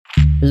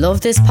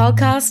Love this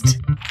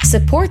podcast?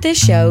 Support this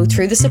show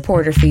through the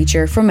supporter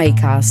feature from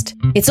Acast.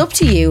 It's up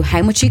to you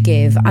how much you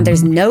give, and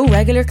there's no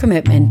regular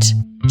commitment.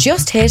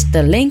 Just hit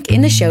the link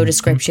in the show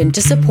description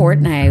to support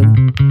now.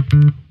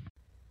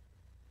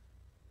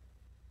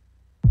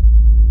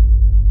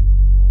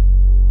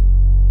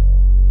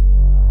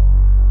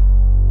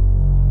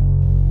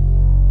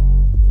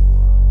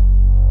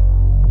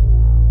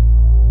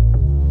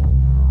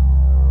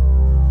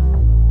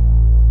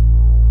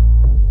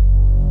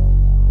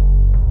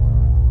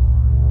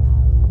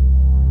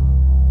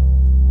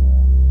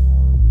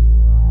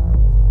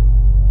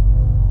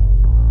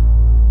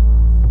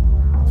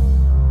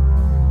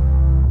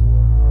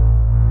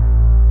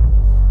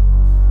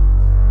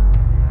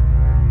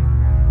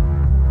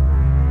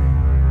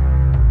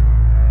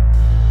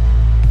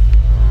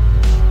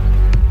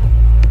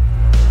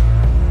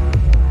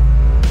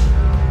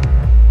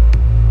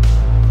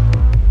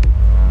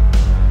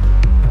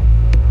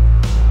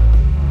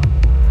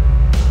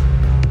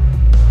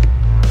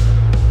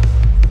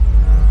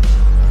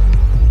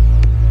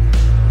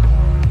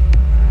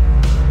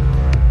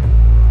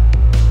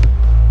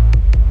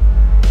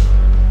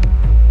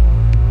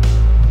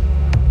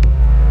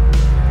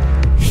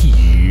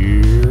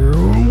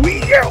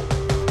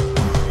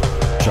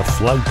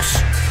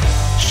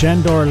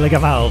 Shandor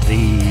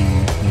Ligavaldi.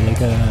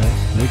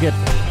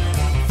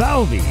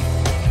 Ligavaldi.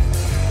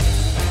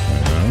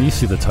 You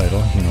see the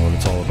title, you know what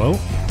it's all about.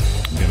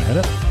 I'm gonna hit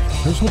it.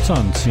 Here's what's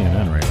on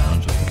CNN right now,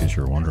 just in case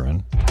you're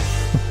wondering.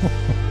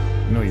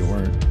 No, you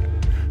weren't.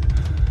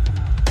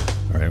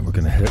 Alright, we're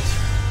gonna hit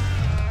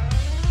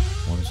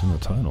what is in the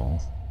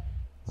title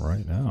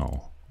right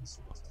now. As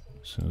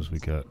soon as we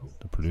get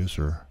the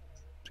producer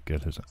to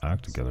get his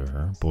act together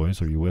here.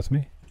 Boys, are you with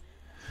me?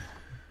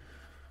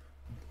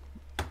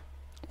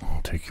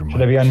 Take your mic.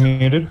 Should I be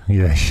unmuted?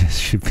 Yeah, you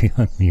should be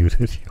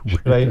unmuted.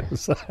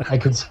 I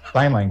could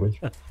sign language.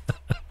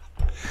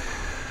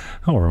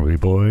 How are we,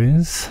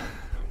 boys?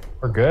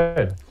 We're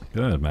good.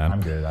 Good, man.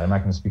 I'm good. I'm not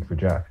going to speak for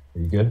Jack.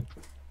 Are you good?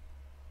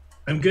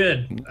 I'm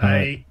good.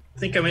 I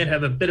think I might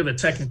have a bit of a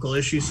technical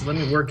issue, so let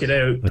me work it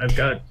out. I've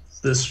got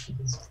this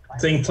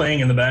thing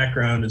playing in the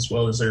background as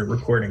well as a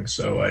recording,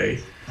 so I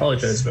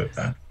apologize about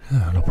that.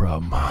 No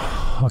problem.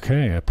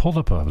 Okay, I pulled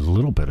up a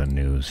little bit of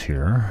news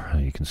here.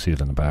 You can see it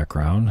in the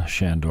background.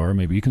 Shandor,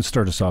 maybe you can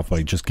start us off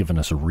by just giving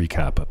us a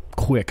recap, a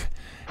quick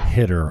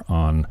hitter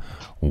on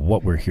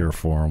what we're here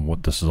for and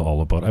what this is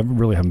all about. I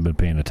really haven't been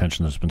paying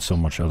attention. There's been so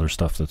much other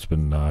stuff that's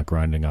been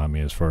grinding on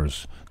me as far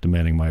as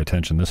demanding my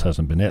attention. This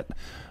hasn't been it.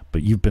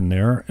 But you've been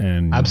there,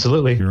 and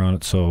absolutely, you're on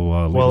it,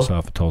 so lead us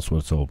off and tell us what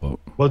it's all about.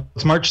 Well,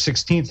 it's March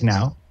 16th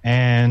now,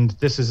 and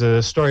this is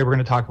a story we're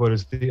going to talk about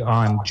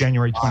on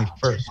January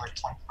 21st.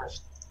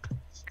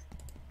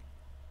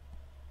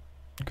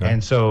 Okay.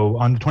 And so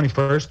on the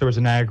 21st, there was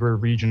a Niagara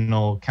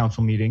Regional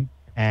Council meeting,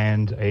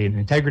 and an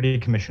integrity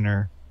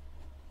commissioner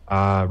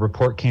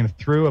report came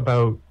through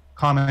about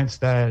comments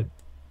that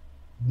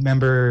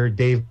member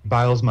Dave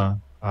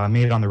Bylsma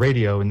made on the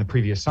radio in the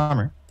previous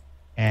summer.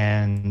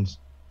 And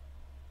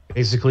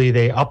basically,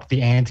 they upped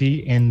the ante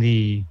in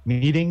the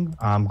meeting,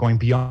 going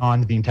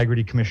beyond the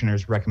integrity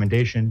commissioner's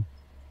recommendation.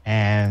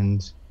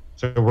 And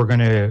so we're going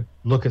to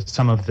look at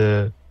some of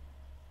the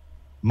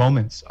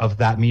moments of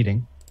that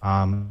meeting.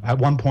 At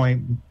one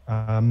point,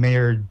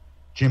 Mayor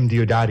Jim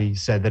Diodati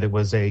said that it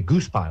was a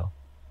goose pile.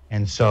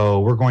 And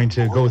so we're going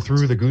to go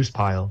through the goose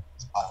pile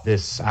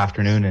this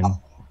afternoon,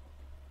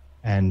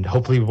 and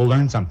hopefully we'll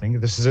learn something.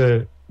 This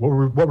is what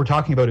we're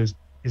talking about is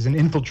an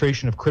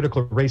infiltration of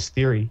critical race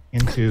theory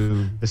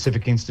into the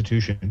civic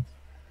institution.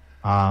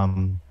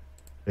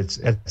 It's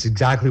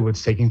exactly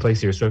what's taking place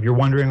here. So if you're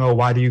wondering,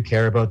 why do you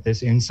care about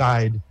this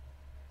inside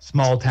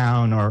small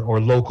town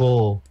or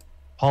local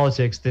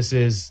politics, this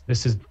is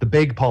the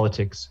big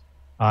politics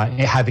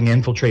having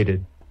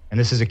infiltrated. And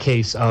this is a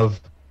case of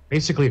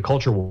basically a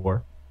culture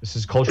war. This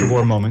is culture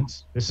war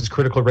moments. This is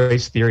critical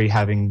race theory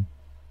having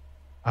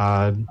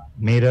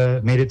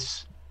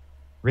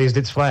raised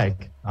its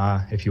flag,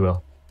 if you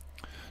will.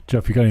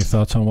 Jeff, you got any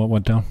thoughts on what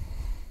went down?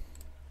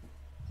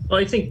 Well,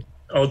 I think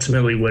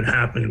ultimately what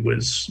happened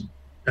was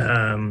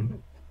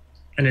an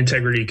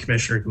integrity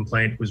commissioner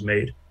complaint was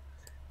made,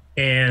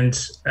 and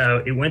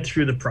it went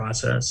through the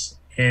process,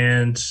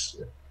 and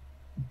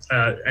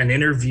an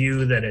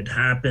interview that had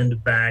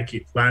happened back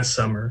last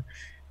summer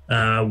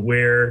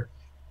where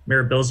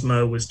Mayor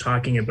Bylsma was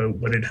talking about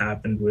what had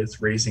happened with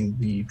raising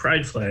the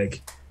pride flag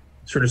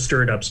sort of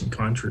stirred up some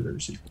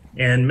controversy.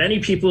 And many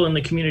people in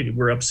the community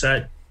were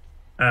upset,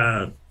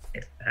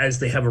 as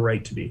they have a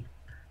right to be,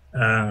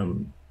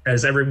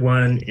 as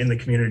everyone in the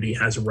community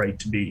has a right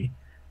to be,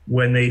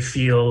 when they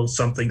feel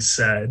something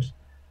said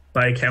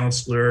by a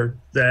counselor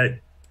that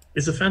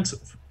is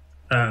offensive.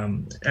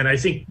 And I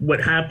think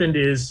what happened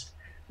is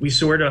we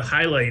sort of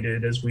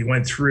highlighted as we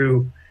went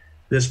through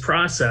this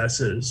process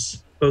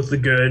is both the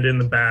good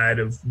and the bad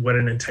of what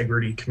an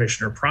integrity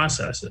commissioner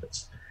process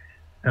is.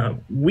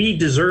 We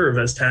deserve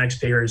as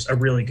taxpayers a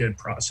really good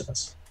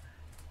process.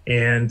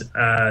 And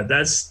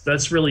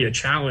that's really a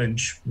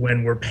challenge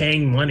when we're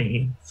paying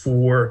money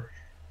for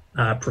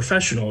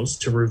professionals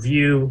to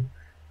review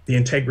the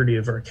integrity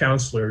of our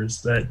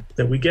counselors,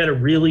 that we get a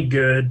really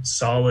good,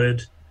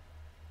 solid,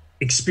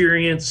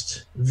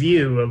 experienced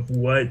view of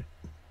what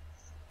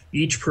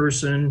each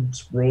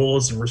person's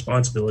roles and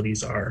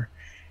responsibilities are.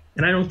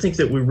 And I don't think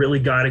that we really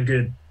got a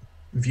good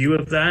view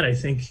of that. I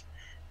think,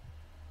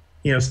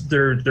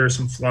 there are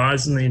some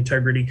flaws in the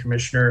integrity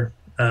commissioner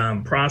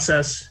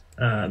process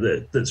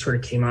that sort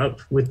of came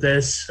up with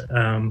this.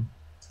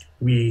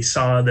 We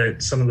saw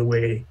that some of the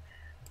way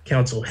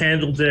council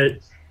handled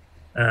it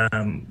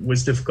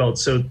was difficult.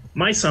 So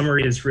my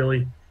summary is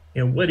really,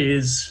 what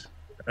is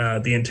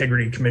the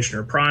integrity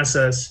commissioner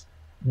process?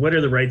 What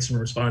are the rights and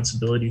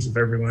responsibilities of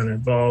everyone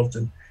involved?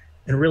 And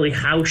really,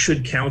 how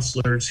should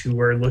counselors who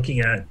are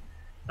looking at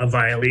a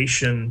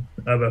violation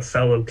of a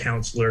fellow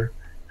counselor,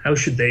 how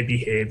should they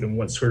behave, and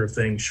what sort of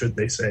things should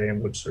they say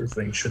and what sort of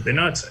things should they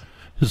not say?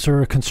 Is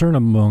there a concern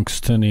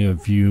amongst any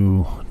of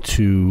you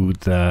too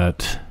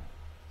that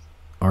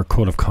our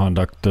code of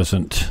conduct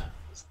doesn't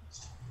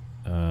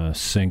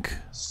sync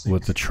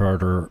with the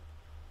charter?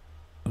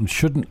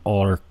 Shouldn't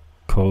all our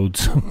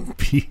codes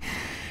be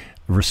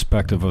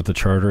respective of the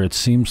charter? It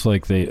seems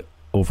like they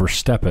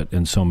overstep it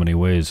in so many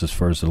ways as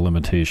far as the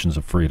limitations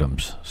of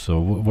freedoms. So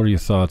what are your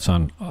thoughts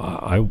on,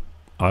 I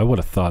would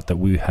have thought that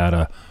we had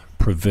a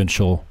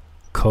provincial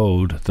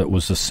code that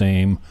was the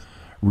same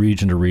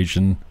region to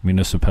region,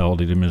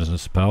 municipality to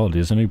municipality.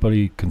 Is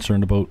anybody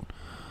concerned about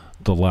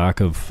the lack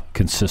of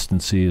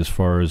consistency as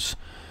far as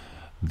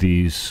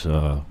these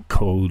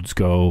codes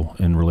go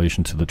in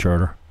relation to the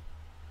charter?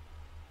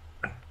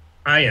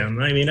 I am.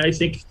 I mean, I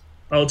think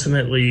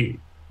ultimately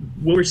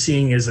what we're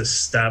seeing is a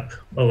step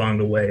along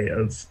the way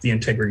of the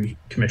integrity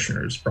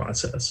commissioner's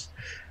process.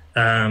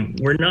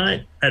 We're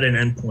not at an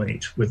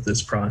endpoint with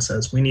this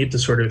process. We need to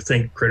sort of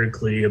think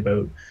critically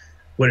about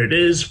what it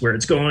is, where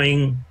it's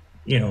going,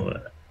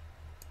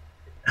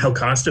 how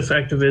cost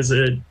effective is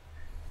it?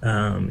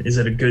 Is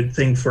it a good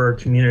thing for our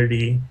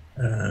community?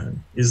 Are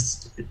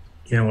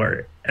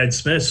Ed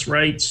Smith's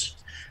rights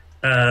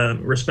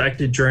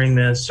respected during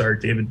this? Are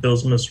David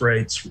Bilsma's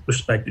rights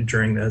respected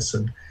during this?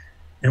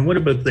 And what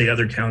about the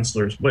other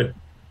counselors? What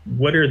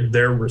are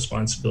their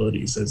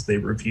responsibilities as they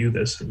review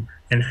this,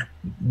 and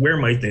where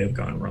might they have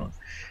gone wrong?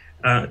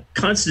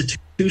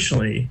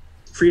 Constitutionally,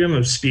 freedom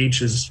of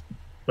speech is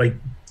like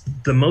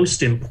the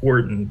most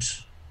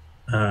important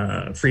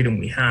freedom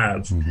we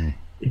have. Mm-hmm.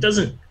 It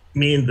doesn't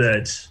mean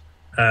that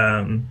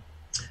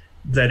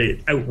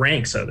it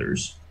outranks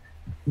others.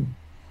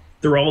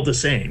 They're all the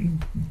same,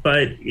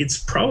 but it's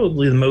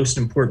probably the most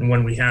important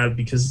one we have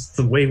because it's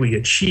the way we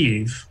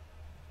achieve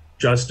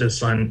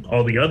justice on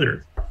all the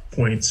other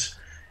points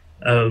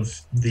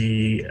of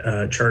the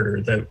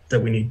charter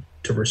that we need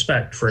to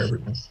respect for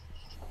everyone.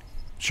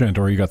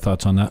 Shandor, you got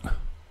thoughts on that?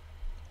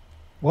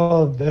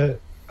 Well,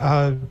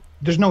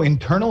 there's no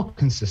internal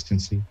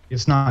consistency.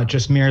 It's not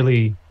just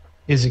merely,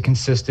 is it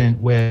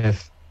consistent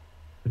with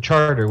the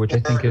charter, which I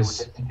think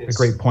is a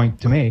great point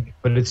to make,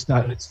 but it's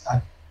not.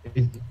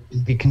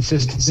 The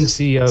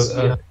consistency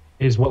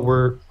is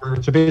what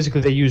so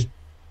basically they use,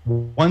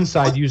 one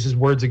side uses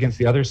words against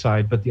the other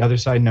side, but the other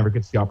side never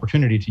gets the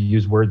opportunity to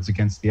use words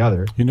against the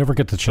other. You never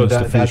get the chance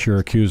to face your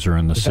accuser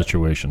in this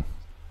situation.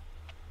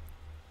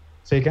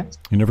 Say again?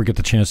 You never get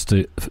the chance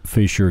to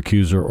face your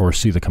accuser or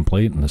see the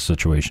complaint in this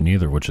situation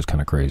either, which is kind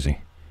of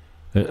crazy.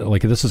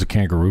 Like, this is a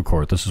kangaroo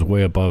court. This is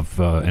way above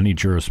any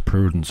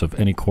jurisprudence of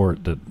any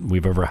court that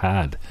we've ever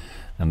had.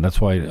 And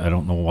that's why I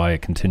don't know why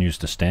it continues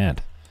to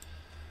stand.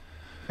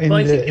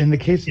 In the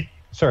case,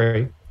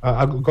 sorry,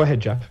 I'll go ahead,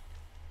 Jeff.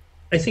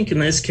 I think in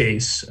this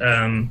case,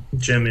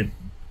 Jim,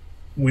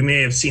 we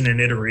may have seen an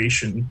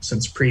iteration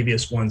since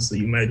previous ones that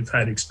you might have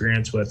had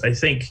experience with. I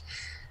think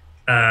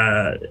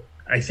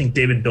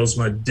David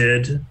Bilsma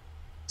did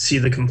see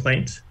the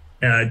complaint,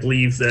 and I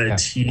believe that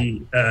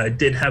he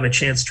did have a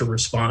chance to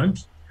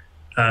respond.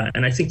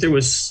 And I think there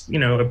was,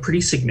 a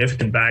pretty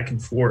significant back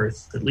and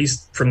forth, at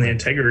least from the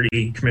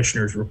Integrity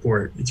Commissioner's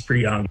report. It's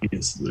pretty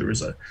obvious there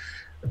was a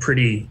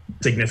pretty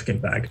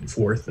significant back and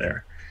forth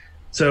there.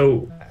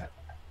 So,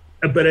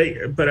 but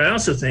I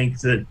also think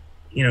that,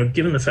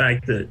 given the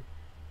fact that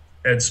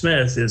Ed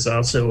Smith is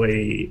also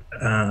a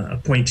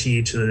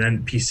appointee to the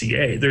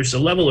NPCA, there's a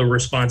level of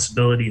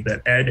responsibility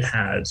that Ed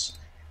has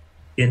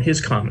in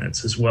his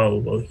comments as well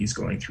while he's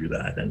going through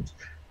that, and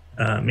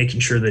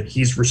making sure that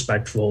he's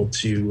respectful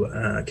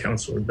to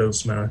Councillor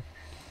Bilsma,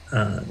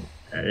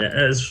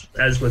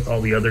 as with all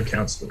the other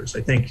councillors.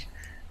 I think,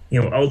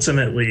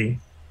 ultimately,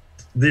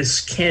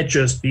 this can't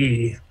just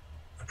be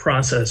a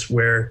process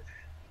where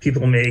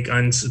people make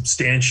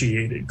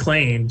unsubstantiated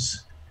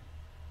claims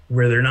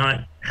where they're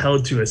not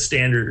held to a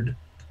standard,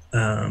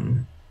 a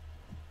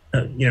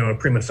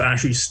prima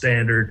facie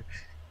standard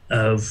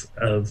of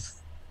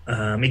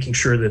making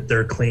sure that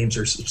their claims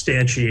are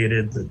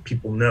substantiated, that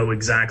people know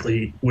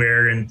exactly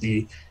where in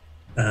the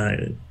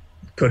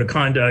code of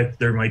conduct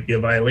there might be a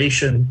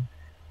violation.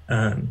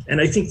 And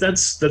I think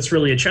that's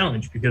really a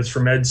challenge, because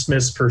from Ed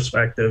Smith's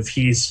perspective,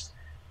 he's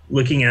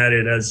looking at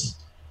it as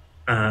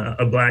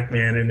a black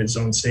man in his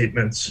own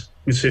statements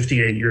who's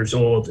 58 years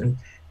old,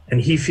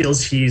 and he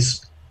feels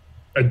he's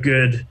a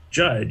good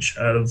judge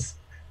of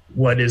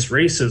what is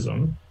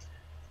racism.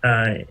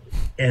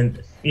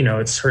 And, you know,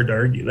 it's hard to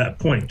argue that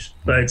point,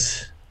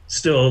 but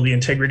still the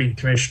integrity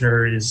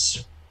commissioner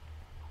is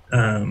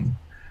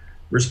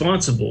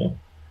responsible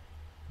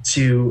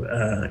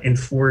to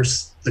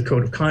enforce the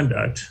code of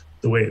conduct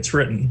the way it's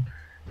written.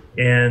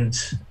 And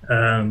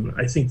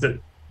I think that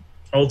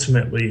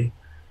ultimately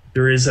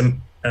there is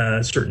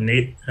a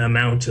certain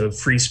amount of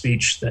free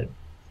speech that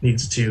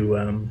needs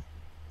to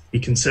be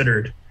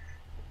considered.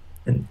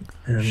 And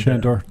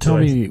Shandor, tell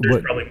me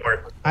what. Probably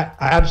more. I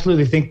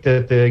absolutely think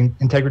that the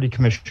integrity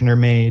commissioner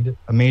made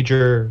a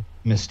major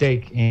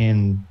mistake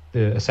in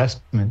the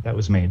assessment that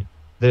was made.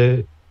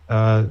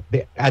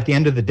 At the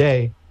end of the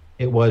day,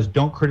 it was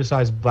don't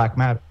criticize the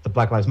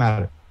Black Lives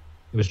Matter.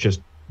 It was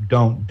just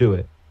don't do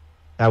it.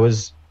 That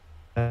was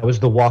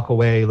the walk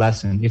away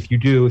lesson. If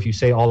you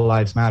say all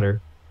lives matter,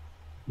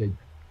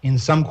 in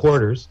some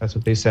quarters, that's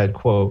what they said,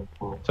 quote.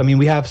 So I mean,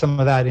 we have some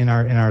of that in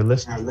our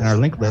list, in our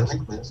link list.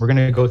 We're going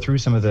to go through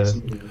some of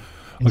the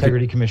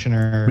integrity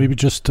commissioner. Maybe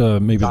just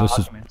maybe this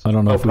is, I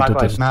don't know if we did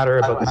Black this. Lives Matter,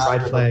 about the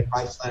pride flag.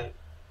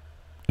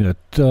 Yeah,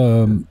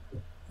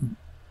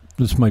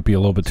 this might be a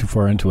little bit too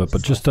far into it,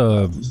 but just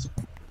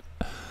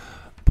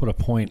put a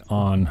point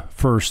on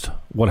first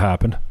what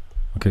happened.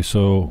 Okay,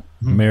 so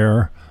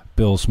Mayor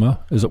Bylsma,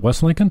 is it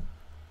West Lincoln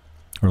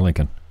or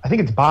Lincoln? I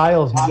think it's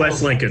Biles.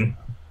 West Lincoln.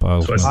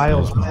 Bilesma.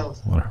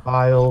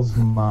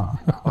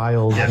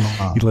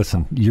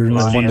 Listen, you're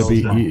no one to be.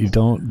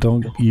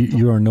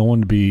 You are no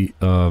one to be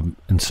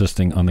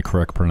insisting on the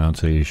correct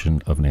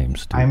pronunciation of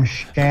names. I'm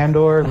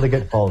Shandor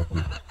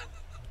Liggett-Falvey.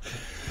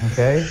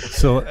 Okay.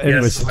 So,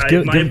 anyways,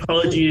 yes, my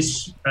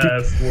apologies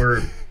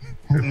for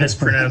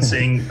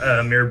mispronouncing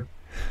Mayor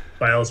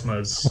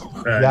Bylsma's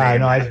name. I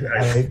know.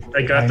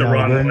 I got the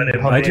wrong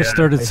one. I just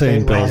started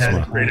saying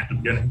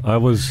Bylsma. I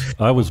was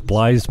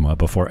Blythesma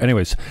before.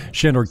 Anyways,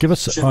 Shandor, give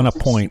us on a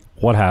point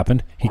what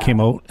happened. He came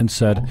out and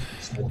said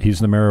he's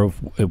the mayor of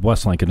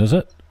West Lincoln, is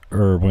it?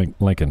 Or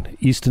Lincoln?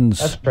 Easton's.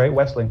 That's right,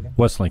 West Lincoln.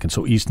 West Lincoln.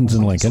 So Easton's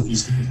in Lincoln.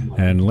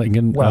 And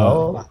Lincoln.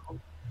 Well,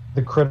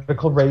 the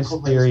critical race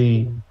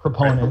theory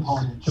proponents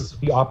took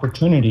the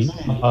opportunity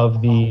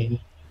of the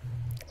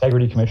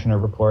Integrity Commissioner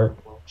report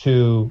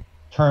to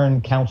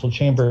turn council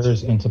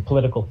chambers into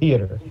political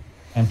theater.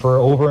 And for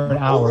over an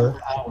hour,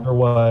 there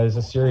was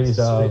a series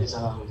of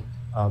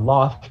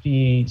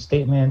lofty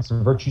statements,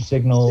 virtue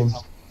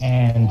signals,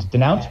 and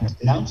denouncements.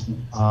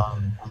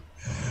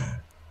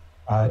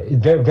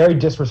 Very, very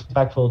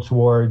disrespectful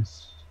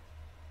towards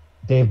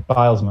Dave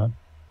Bylsma.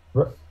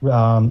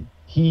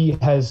 He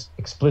has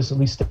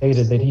explicitly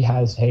stated that he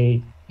has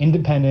a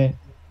independent,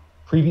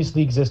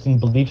 previously existing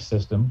belief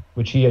system,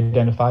 which he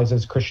identifies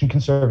as Christian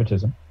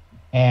conservatism.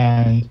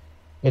 And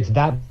it's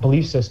that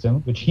belief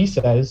system, which he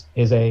says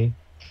is a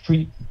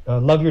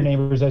love your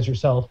neighbors as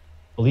yourself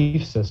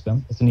belief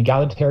system. It's an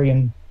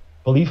egalitarian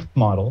belief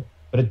model,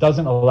 but it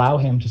doesn't allow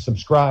him to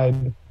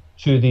subscribe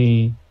to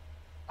the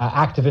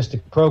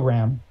activistic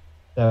program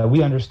that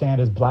we understand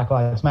as Black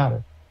Lives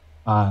Matter.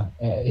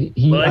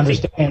 He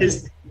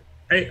understands.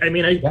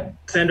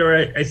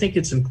 Sandor, I think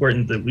it's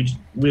important that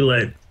we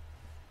let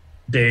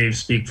Dave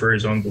speak for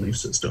his own belief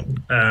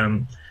system.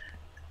 And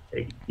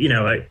he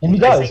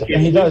does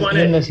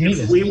in this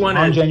meeting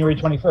on January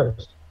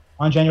 21st.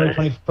 On January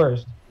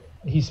 21st,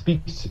 he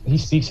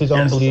speaks his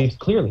own beliefs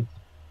clearly.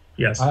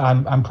 Yes,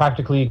 I'm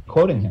practically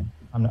quoting him.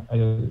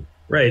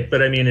 Right,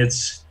 but I mean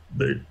it's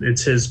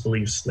his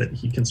beliefs that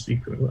he can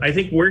speak for. I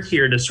think we're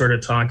here to sort of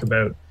talk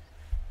about,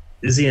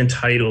 is he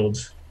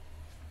entitled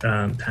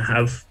to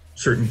have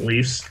certain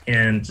beliefs,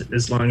 and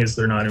as long as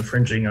they're not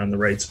infringing on the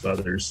rights of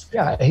others.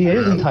 Yeah, he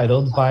is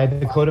entitled by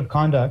the Code of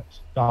Conduct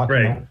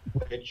document,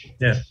 which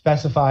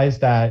specifies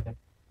that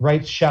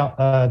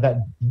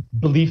that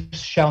beliefs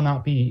shall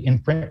not be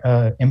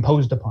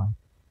imposed upon.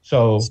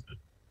 So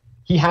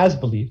he has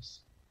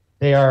beliefs.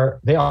 They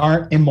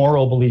aren't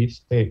immoral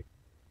beliefs. They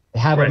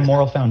have a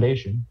moral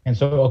foundation, and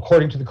so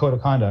according to the Code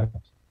of Conduct,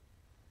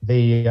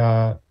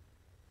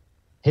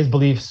 his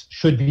beliefs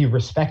should be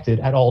respected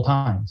at all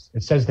times.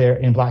 It says there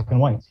in black and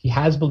white. He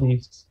has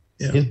beliefs.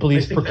 Yeah. His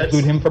beliefs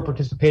preclude him from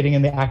participating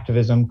in the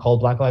activism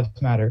called Black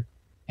Lives Matter.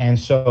 And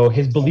so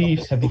his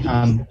beliefs have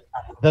become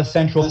the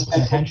central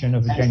contention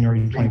of the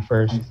January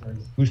 21st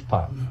goose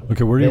pile.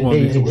 Okay, where do you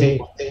want me to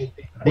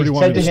They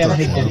said to him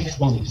his beliefs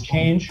won't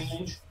change.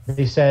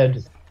 They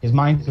said his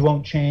mind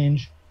won't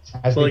change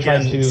as they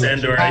tried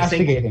to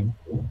castigate him.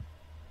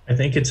 I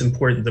think it's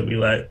important that we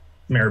let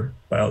Mayor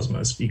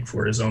Bylsma speak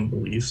for his own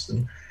beliefs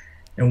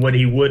and what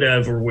he would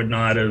have or would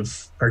not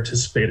have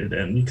participated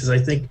in, because I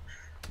think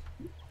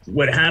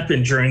what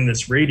happened during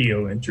this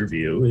radio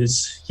interview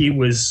is he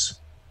was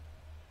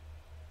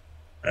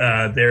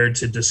there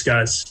to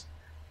discuss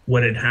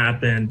what had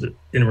happened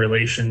in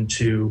relation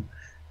to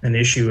an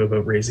issue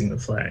about raising the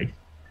flag,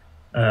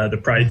 the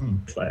pride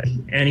flag.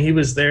 And he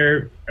was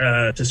there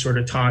to sort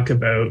of talk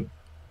about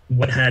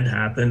what had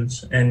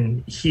happened.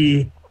 And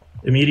he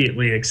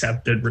immediately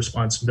accepted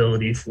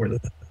responsibility for the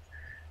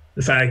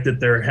fact that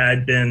there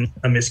had been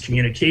a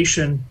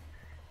miscommunication.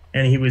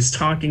 And he was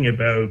talking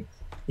about,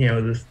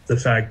 the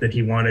fact that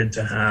he wanted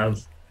to have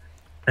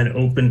an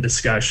open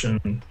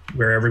discussion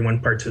where everyone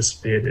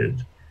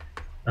participated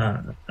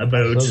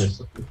about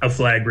a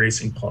flag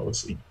raising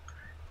policy.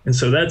 And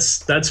so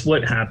that's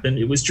what happened.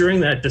 It was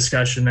during that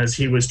discussion, as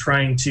he was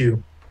trying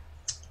to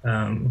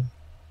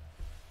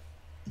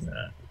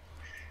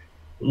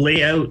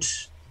lay out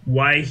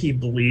why he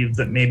believed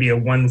that maybe a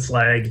one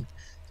flag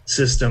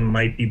system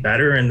might be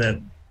better, and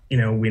that,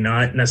 we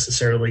not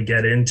necessarily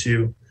get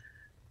into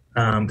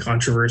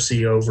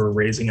controversy over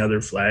raising other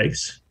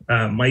flags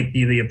might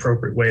be the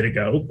appropriate way to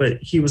go. But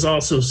he was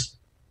also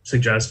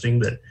suggesting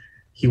that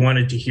he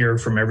wanted to hear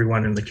from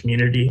everyone in the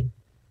community,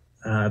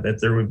 that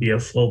there would be a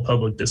full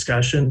public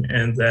discussion,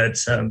 and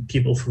that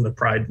people from the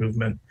Pride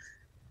movement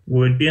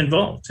would be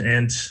involved.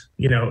 And,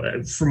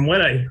 from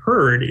what I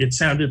heard, it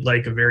sounded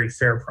like a very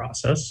fair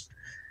process.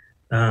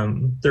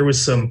 There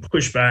was some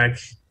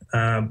pushback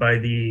by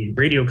the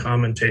radio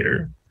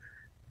commentator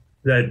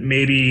that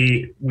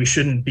maybe we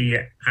shouldn't be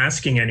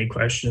asking any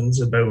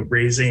questions about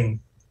raising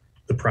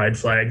the Pride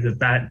flag,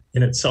 that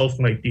in itself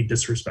might be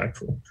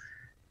disrespectful.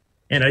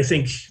 And I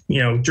think,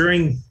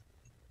 during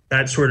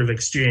that sort of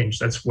exchange,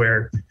 that's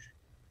where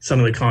some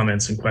of the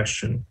comments in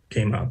question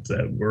came up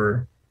that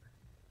were,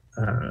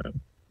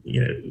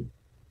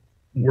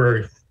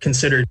 were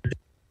considered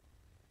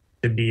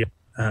to be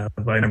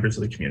by members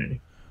of the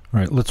community. All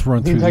right, let's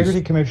run through the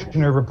Integrity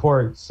Commissioner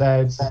report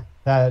says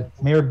that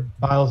Mayor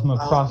Bylsma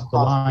crossed the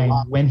line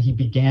when he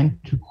began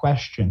to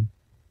question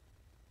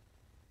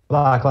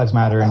Black Lives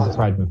Matter and the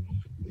Pride movement.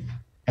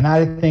 And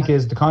that, I think,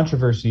 is the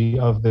controversy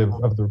of the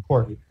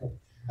report.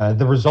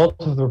 The result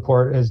of the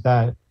report is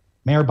that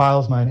Mayor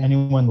Bylsma and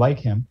anyone like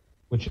him,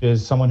 which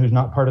is someone who's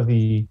not part of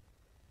the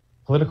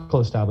political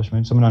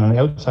establishment, someone on the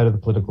outside of the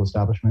political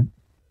establishment,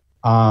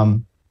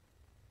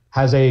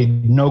 has a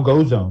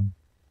no-go zone.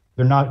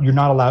 You're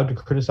not allowed to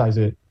criticize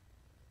it.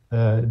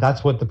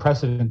 That's what the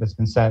precedent that's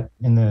been set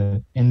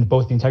in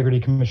both the Integrity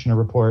Commissioner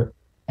report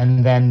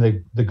and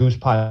then the Goose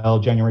Pile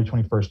January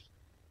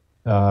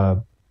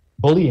 21st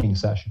bullying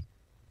session.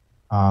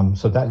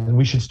 So that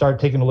we should start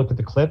taking a look at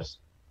the clips.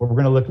 We're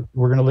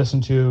going to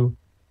listen to.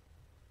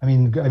 I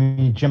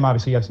mean, Jim,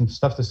 obviously you have some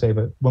stuff to say,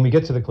 but when we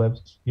get to the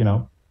clips, we're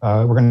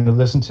going to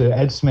listen to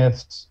Ed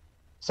Smith's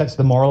sets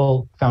the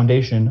moral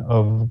foundation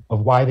of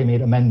why they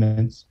made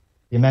amendments.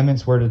 The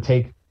amendments were to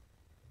take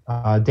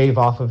Dave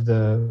off of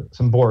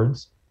some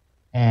boards,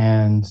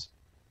 and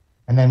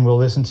then we'll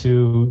listen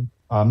to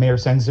Mayor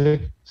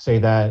Sendzik say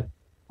that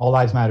All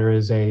Lives Matter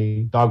is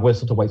a dog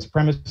whistle to white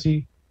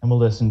supremacy, and we'll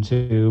listen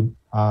to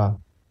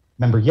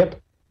Member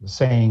Yip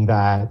saying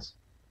that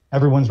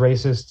everyone's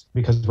racist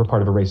because we're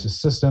part of a racist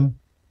system,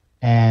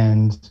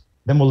 and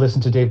then we'll listen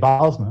to Dave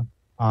Bylsma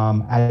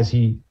as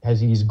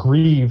he's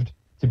grieved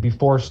to be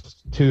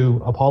forced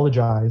to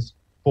apologize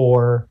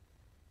for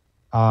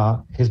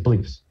his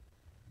beliefs.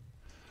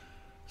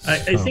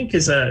 I think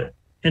as an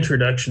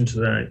introduction to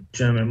that,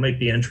 Jim, it might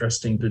be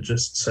interesting to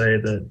just say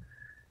that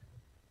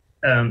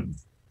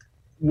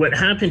what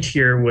happened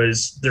here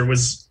was there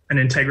was an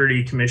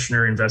Integrity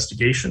Commissioner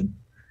investigation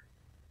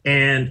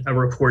and a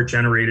report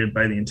generated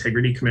by the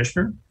Integrity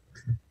Commissioner,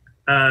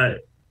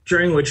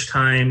 during which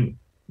time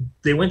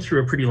they went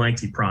through a pretty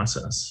lengthy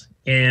process.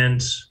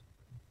 And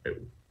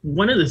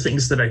one of the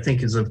things that I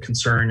think is of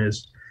concern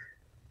is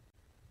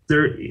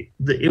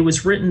it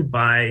was written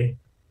by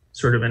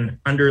sort of an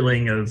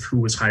underling of who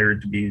was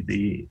hired to be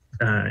the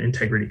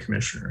Integrity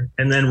Commissioner,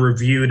 and then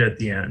reviewed at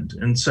the end.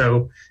 And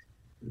so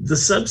the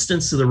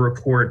substance of the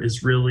report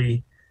is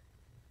really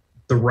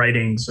the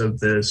writings of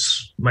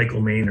this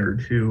Michael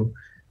Maynard, who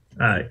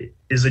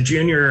is a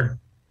junior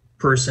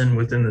person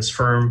within this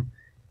firm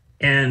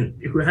and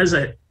who has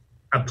a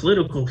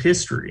political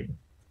history,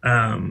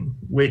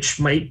 which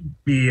might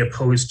be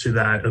opposed to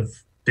that of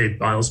Dave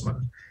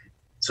Bylsma.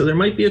 So there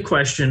might be a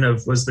question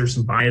of, was there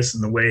some bias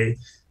in the way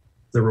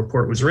the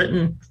report was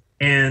written?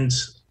 And,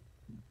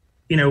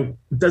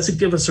 does it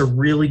give us a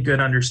really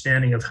good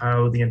understanding of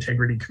how the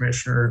Integrity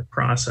Commissioner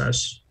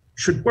process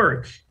should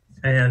work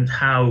and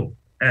how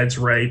Ed's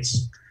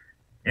rights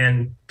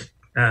and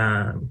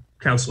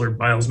Councillor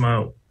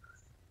Bylsma,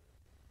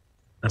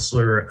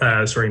 Mayor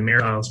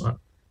Bylsma,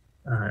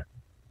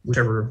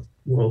 whichever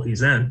role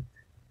he's in,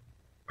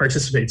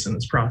 participates in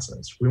this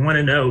process? We want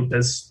to know,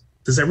 does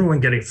everyone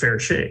get a fair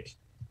shake?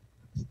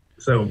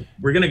 So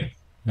we're going to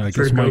I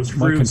guess my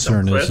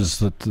concern is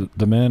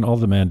that all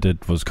the man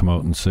did was come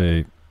out and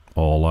say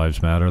all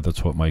lives matter.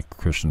 That's what my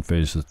Christian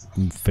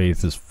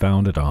faith is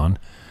founded on.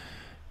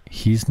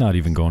 He's not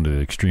even going to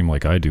the extreme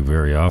like I do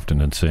very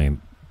often and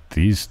saying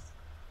these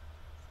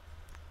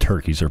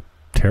turkeys are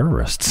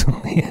terrorists.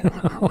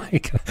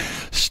 Like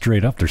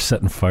straight up, they're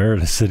setting fire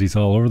to cities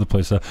all over the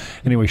place.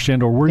 Anyway,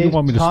 Shandor, where do you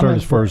want me to start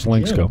as far as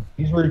links go?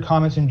 These were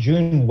comments in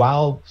June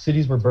while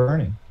cities were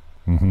burning.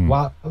 Mm-hmm.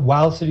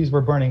 While cities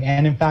were burning,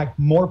 and in fact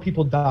more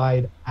people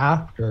died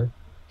after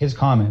his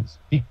comments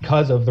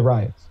because of the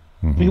riots.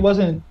 Mm-hmm. He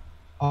wasn't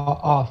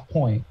off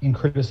point in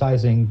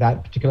criticizing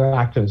that particular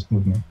activist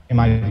movement, in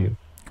my view.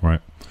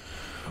 Right.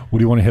 What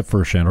do you want to hit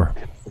first, Shandor?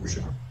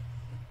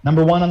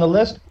 Number one on the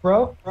list,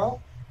 bro?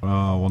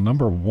 Well,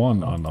 number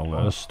one on the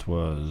list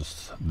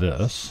was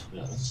this.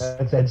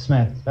 That's Ed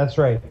Smith. That's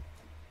right.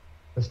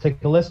 Let's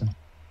take a listen.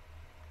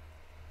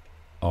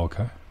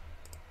 Okay.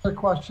 The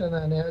question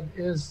then, Ed,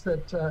 is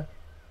that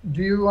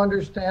do you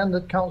understand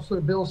that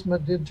Councillor Bill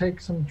Smith did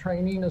take some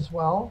training as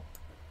well?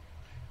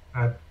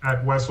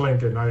 At West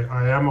Lincoln,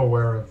 I am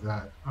aware of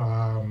that.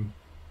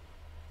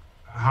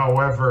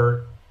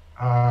 However,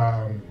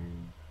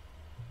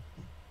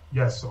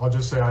 yes, I'll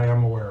just say I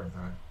am aware of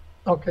that.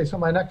 Okay, so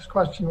my next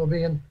question will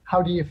be, and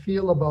how do you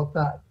feel about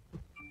that?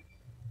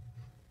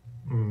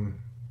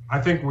 I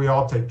think we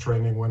all take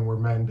training when we're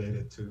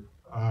mandated to.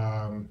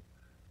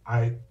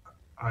 I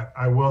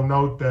will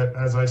note that,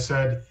 as I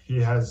said, he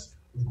has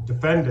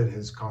defended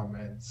his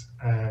comments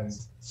and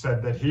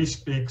said that he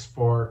speaks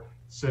for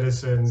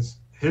citizens,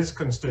 his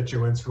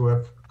constituents who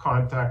have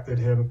contacted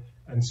him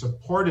and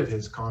supported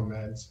his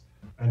comments.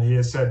 And he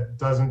has said,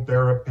 doesn't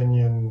their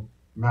opinion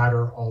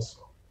matter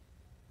also?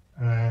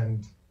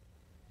 And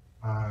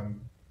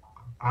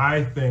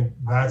I think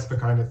that's the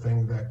kind of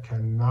thing that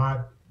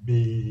cannot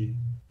be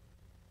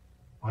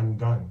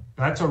undone.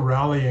 That's a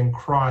rallying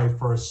cry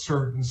for a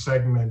certain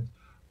segment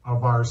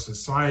of our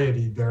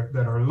society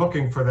that are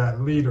looking for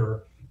that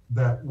leader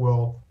that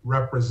will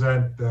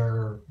represent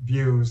their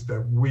views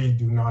that we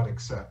do not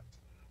accept.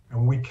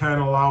 And we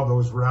can't allow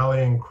those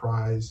rallying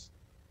cries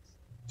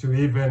to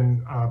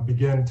even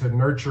begin to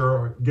nurture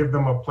or give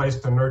them a place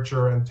to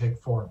nurture and take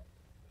form.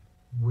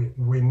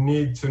 We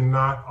need to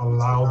not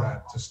allow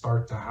that to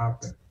start to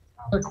happen.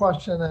 The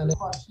question then.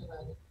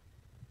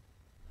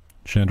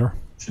 Shandor?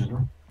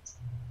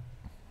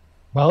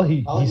 Well,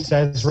 he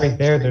says right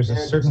there, there's a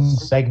certain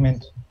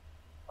segment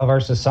of our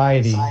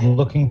society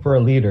looking for a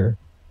leader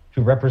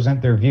to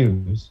represent their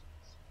views,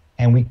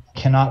 and we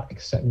cannot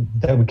accept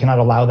that. We cannot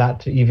allow that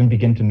to even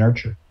begin to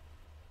nurture.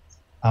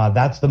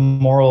 This is the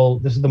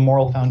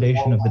moral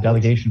foundation of the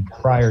delegation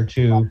prior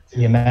to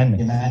the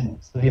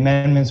amendments. So the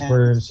amendments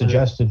were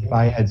suggested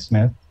by Ed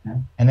Smith,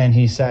 and then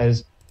he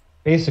says,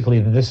 basically,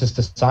 that this is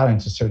to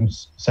silence a certain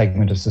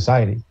segment of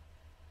society.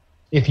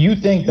 If you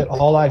think that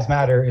All Lives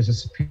Matter is a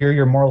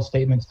superior moral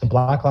statement to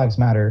Black Lives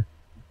Matter,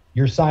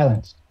 you're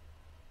silenced.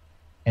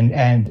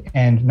 And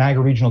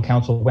Niagara Regional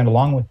Council went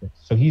along with this.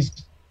 So he's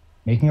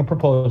making a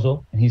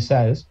proposal, and he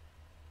says,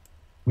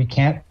 we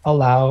can't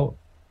allow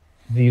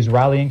these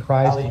rallying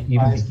cries to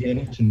even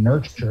begin to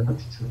nurture,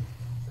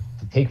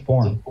 to take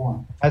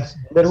form. That's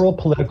literal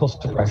political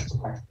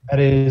suppression. That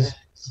is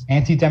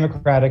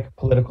anti-democratic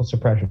political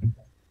suppression.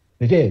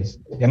 It is.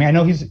 I mean, I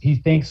know he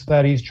thinks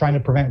that he's trying to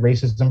prevent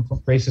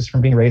racists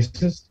from being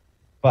racist,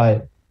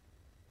 but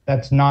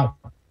that's not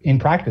in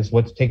practice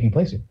what's taking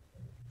place here.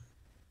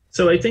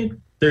 So I think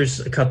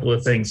there's a couple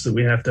of things that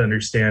we have to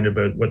understand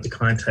about what the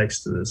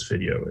context of this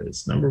video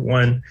is. Number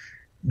one,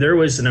 there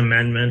was an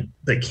amendment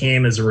that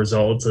came as a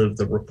result of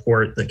the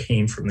report that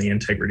came from the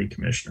Integrity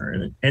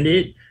Commissioner, and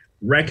it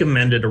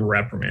recommended a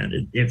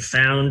reprimand. It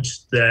found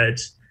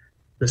that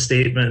the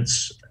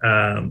statements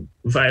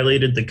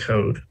violated the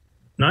code.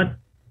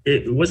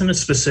 It wasn't a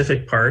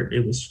specific part,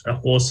 it was a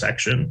whole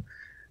section,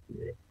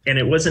 and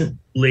it wasn't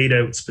laid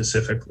out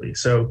specifically.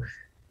 So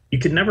you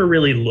could never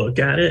really look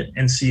at it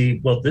and see,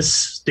 well, this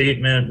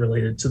statement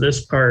related to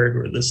this part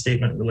or this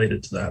statement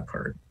related to that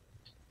part.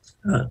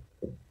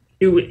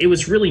 It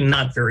was really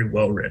not very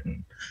well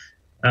written.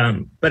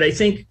 But I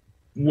think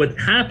what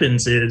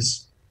happens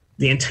is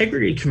the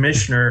Integrity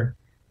Commissioner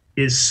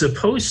is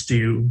supposed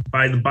to,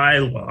 by the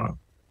bylaw,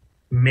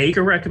 make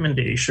a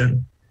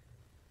recommendation,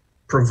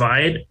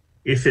 provide,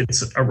 if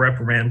it's a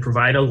reprimand,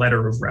 provide a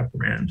letter of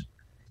reprimand,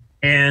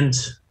 and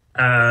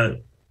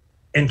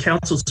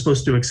council's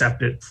supposed to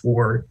accept it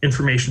for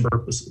information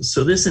purposes.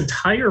 So this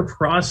entire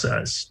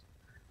process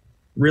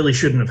really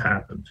shouldn't have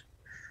happened.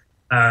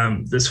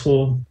 This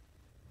whole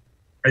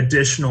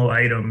additional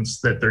items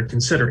that they're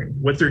considering.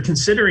 What they're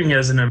considering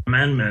as an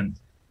amendment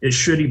is,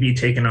 should he be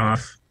taken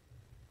off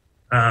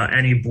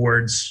any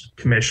boards,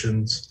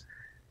 commissions,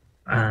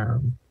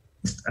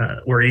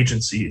 or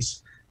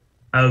agencies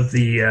of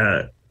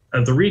the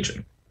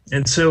region.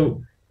 And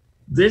so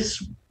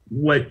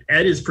what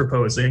Ed is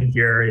proposing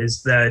here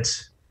is that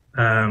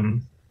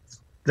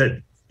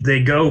that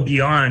they go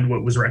beyond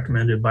what was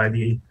recommended by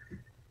the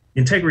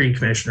Integrity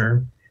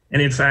Commissioner,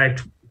 and in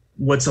fact,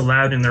 what's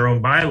allowed in their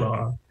own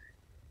bylaw,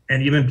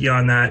 and even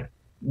beyond that,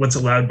 what's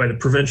allowed by the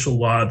provincial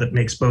law that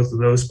makes both of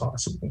those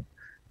possible.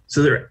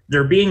 So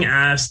they're being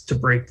asked to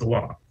break the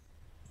law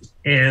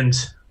and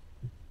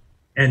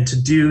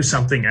to do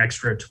something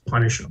extra to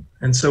punish them.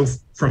 And so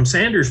from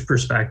Sanders'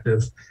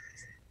 perspective,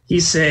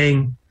 he's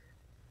saying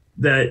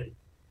that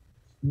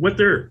what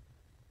they're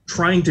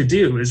trying to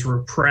do is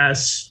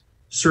repress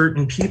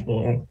certain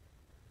people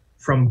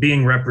from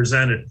being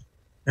represented.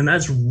 And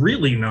that's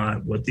really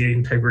not what the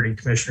Integrity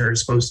Commissioner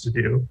is supposed to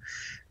do.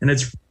 And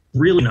it's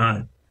really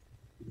not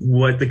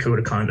what the Code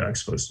of Conduct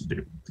is supposed to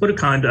do. Code of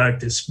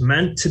Conduct is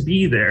meant to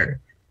be there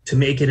to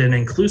make it an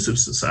inclusive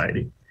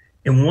society.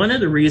 And one of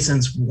the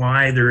reasons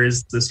why there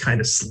is this kind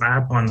of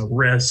slap on the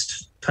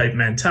wrist type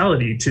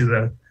mentality to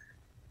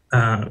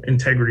the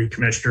integrity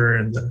commissioner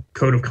and the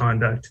code of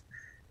conduct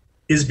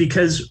is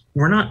because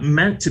we're not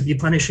meant to be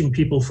punishing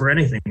people for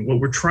anything. What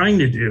we're trying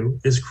to do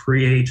is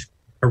create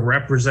a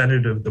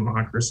representative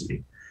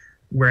democracy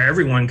where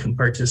everyone can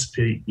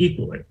participate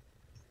equally.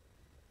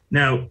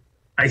 Now,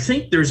 I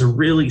think there's a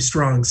really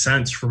strong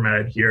sense from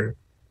Ed here.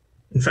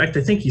 In fact,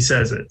 I think he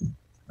says it,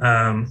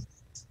 that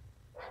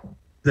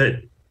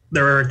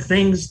there are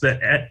things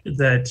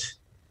that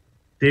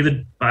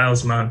David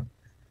Bylsma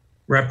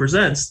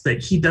represents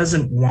that he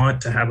doesn't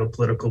want to have a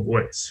political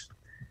voice.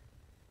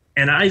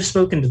 And I've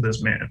spoken to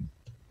this man,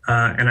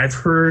 and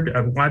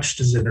I've watched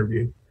his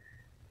interview.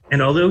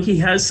 And although he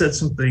has said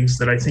some things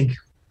that I think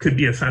could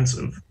be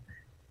offensive,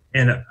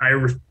 and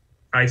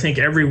I think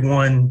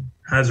everyone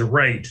has a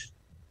right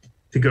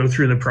to go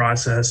through the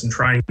process and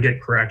try and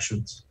get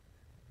corrections,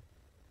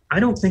 I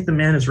don't think the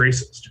man is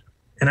racist.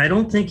 And I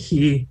don't think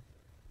he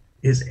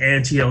is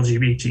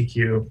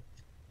anti-LGBTQ.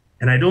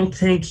 And I don't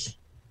think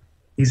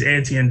he's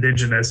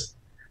anti-Indigenous,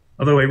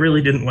 although I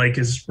really didn't like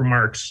his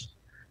remarks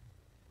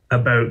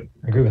about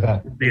I agree with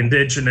that. The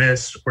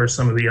Indigenous or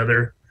some of the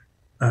other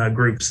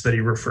groups that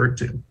he referred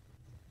to.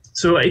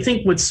 So I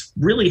think what's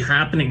really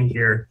happening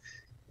here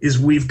is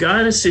we've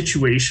got a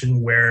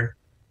situation where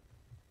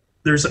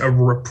there's a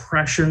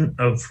repression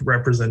of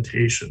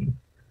representation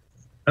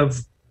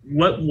of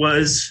what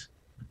was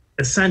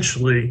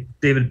essentially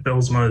David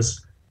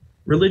Bylsma's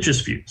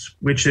religious views,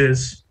 which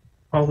is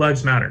all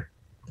lives matter.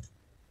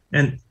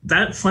 And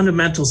that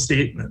fundamental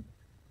statement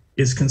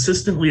is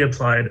consistently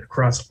applied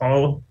across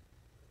all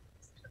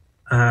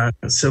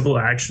civil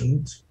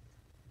actions,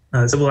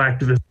 civil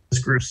activist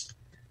groups,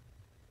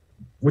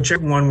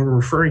 whichever one we're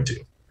referring to.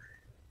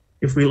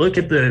 If we look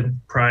at the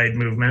Pride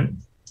movement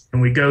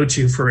and we go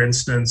to, for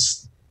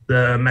instance,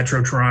 the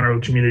Metro Toronto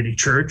Community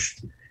Church,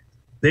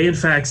 they in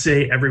fact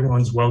say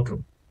everyone's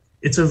welcome.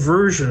 It's a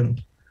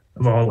version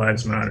of all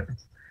lives matter.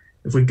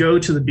 If we go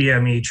to the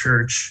BME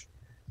Church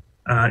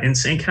in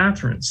St.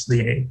 Catharines,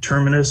 the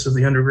terminus of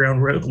the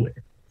Underground Railway,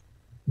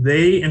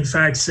 they in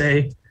fact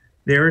say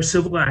they're a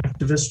civil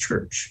activist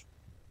church.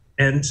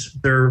 And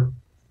their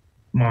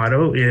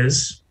motto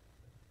is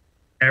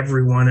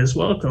everyone is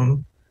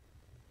welcome,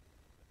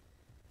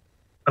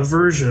 a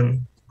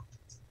version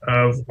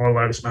of all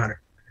lives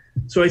matter.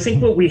 So I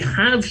think what we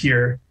have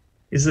here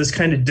is this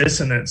kind of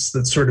dissonance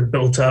that's sort of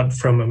built up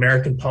from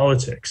American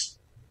politics,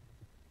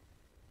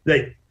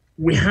 that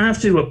we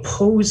have to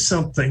oppose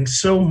something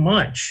so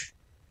much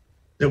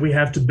that we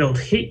have to build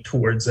hate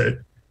towards it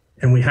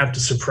and we have to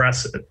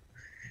suppress it.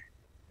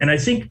 And I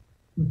think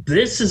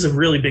this is a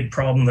really big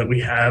problem that we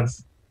have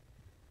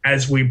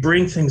as we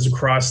bring things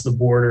across the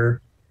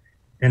border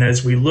and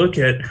as we look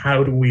at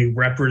how do we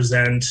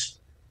represent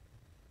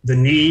the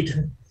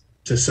need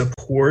to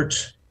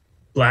support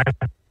Black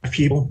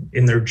people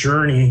in their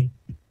journey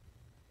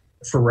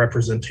for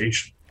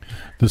representation.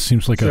 This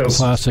seems like a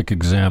classic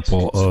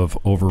example of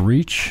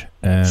overreach,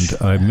 and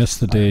I miss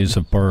the days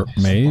of Bart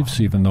Maves,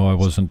 even though I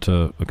wasn't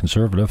a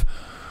conservative.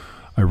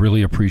 I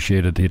really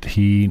appreciated that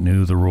he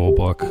knew the rule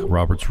book,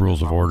 Robert's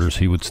Rules of Orders.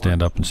 He would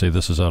stand up and say,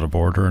 this is out of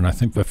order. And I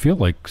feel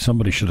like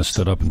somebody should have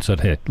stood up and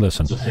said, hey,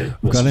 listen,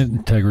 we've got an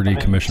Integrity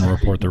Commission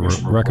report that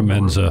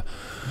recommends a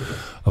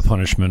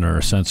punishment or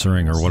a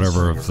censoring or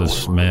whatever of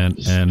this man,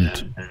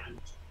 and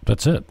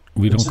that's it.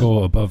 We don't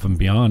go above and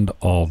beyond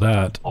all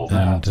that.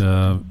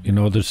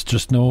 And, there's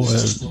just no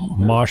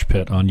mosh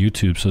pit on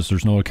YouTube says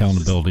there's no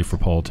accountability for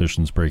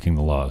politicians breaking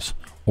the laws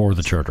or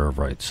the Charter of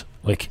Rights.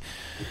 Like,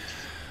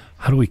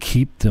 how do we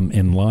keep them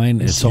in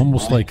line? It's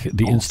almost like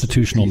the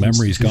institutional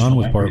memory's gone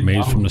with Bart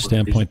Maves from the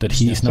standpoint that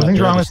he's not.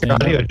 Something's wrong with your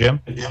audio, Jim.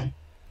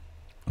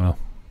 Well,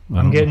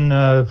 I'm getting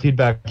a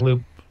feedback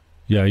loop.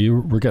 Yeah,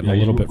 we're getting a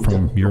little bit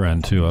from your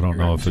end too. I don't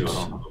know if it's.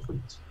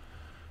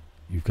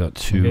 You've got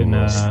two.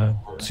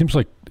 It seems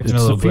like it's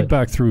the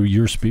feedback through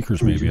your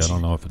speakers. Maybe I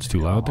don't know if it's too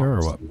loud there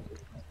or what.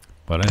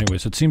 But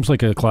anyways, it seems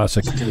like a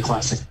classic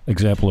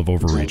example of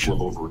overreach.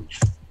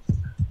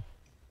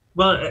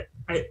 Well,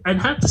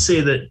 I'd have to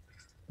say that,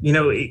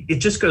 it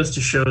just goes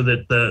to show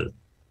that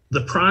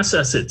the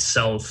process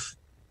itself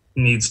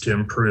needs to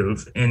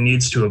improve and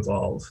needs to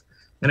evolve.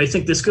 And I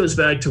think this goes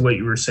back to what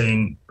you were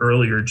saying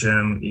earlier,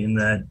 Jim, in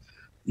that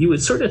you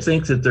would sort of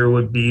think that there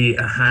would be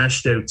a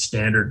hashed out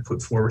standard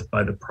put forth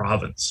by the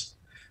province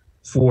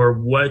for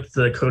what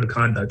the code of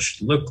conduct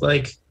should look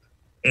like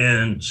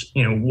and,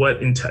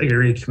 what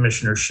integrity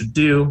commissioners should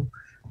do.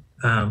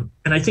 And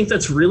I think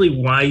that's really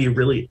why you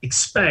really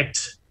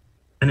expect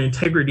an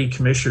integrity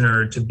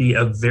commissioner to be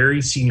a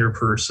very senior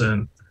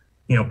person,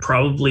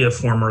 probably a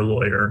former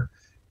lawyer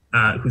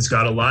who's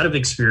got a lot of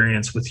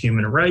experience with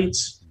human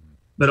rights,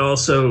 but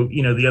also,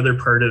 the other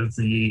part of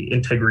the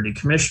integrity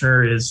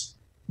commissioner is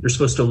they're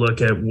supposed to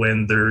look at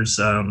when there's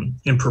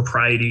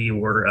impropriety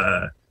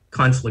or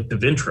conflict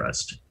of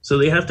interest. So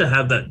they have to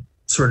have that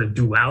sort of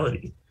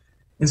duality.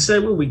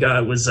 Instead, what we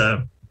got was,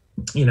 a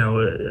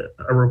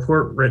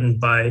report written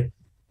by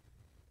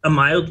a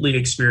mildly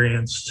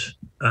experienced,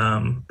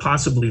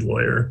 possibly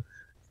lawyer,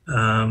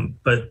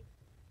 but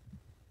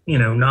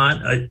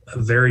not a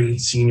very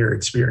senior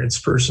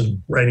experienced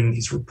person writing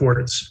these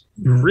reports.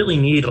 You really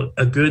need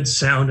a good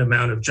sound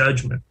amount of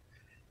judgment.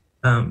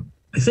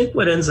 I think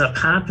what ends up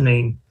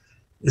happening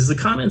is the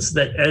comments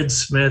that Ed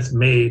Smith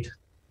made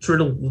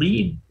sort of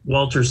lead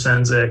Walter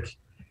Sendzik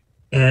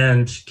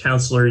and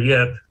Councillor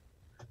Yip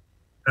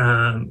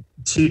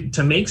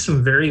to make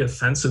some very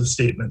offensive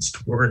statements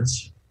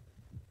towards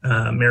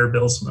Mayor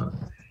Bylsma,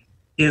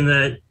 in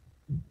that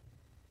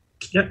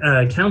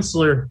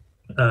Mayor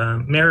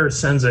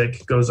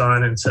Sendzik goes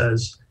on and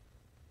says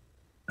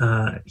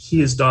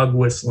he is dog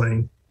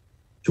whistling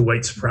to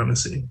white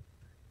supremacy,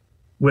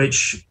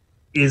 which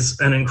is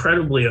an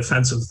incredibly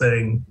offensive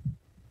thing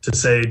to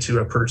say to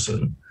a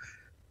person.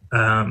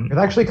 It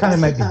actually kind of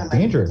might be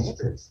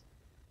dangerous.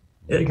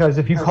 Because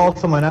if you call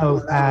someone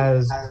out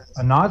as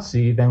a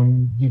Nazi,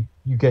 then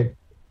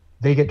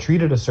they get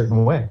treated a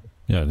certain way.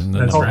 Yeah, and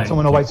then call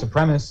someone a white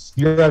supremacist,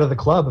 you're out of the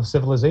club of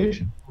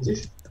civilization.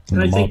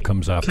 And the mob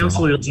comes after.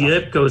 Councillor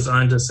Yip goes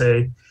on to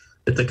say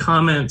that the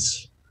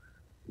comments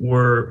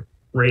were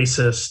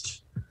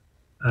racist,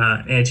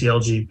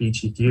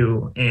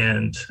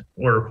 anti-LGBTQ,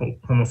 or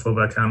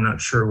homophobic. I'm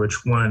not sure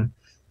which one.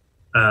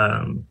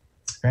 And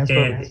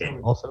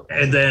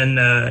then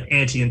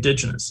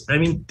anti-Indigenous. I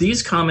mean,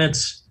 these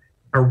comments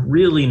are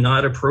really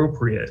not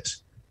appropriate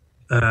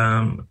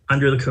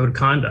under the Code of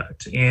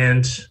Conduct,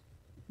 and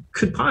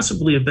could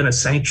possibly have been a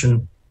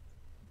sanction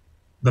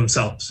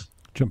themselves.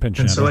 Jump in,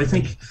 and so I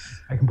think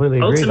I completely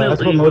agree.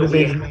 That's what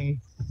motivated me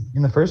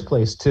in the first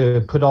place,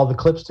 to put all the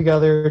clips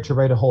together, to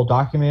write a whole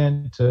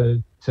document,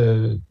 to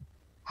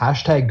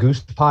hashtag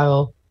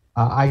Goosepile.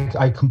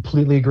 I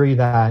completely agree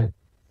that,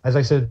 as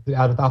I said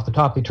off the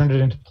top, they turned it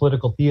into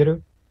political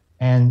theater,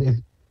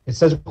 and it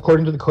says,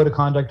 according to the Code of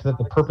Conduct, that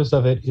the purpose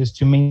of it is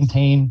to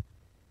maintain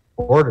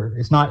order.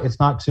 It's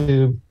not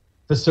to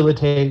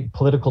facilitate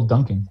political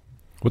dunking.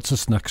 What's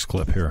this next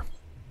clip here?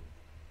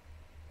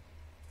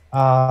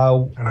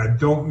 And I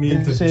don't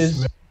mean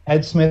to.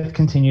 Ed Smith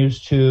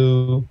continues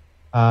to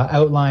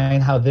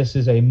outline how this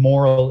is a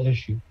moral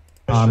issue,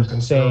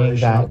 saying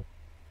that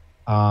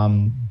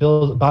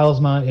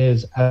Bylsma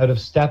is out of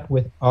step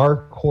with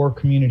our core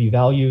community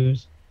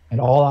values,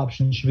 and all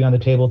options should be on the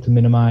table to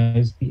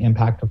minimize the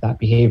impact of that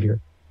behavior.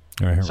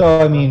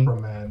 So, I mean,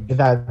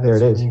 there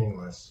it is.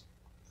 Meaningless.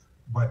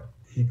 But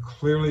he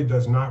clearly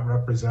does not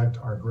represent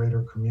our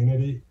greater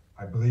community.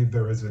 I believe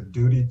there is a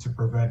duty to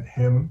prevent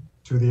him,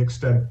 to the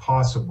extent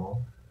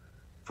possible,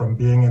 from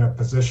being in a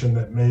position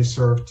that may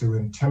serve to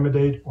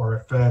intimidate or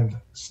offend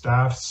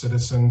staff,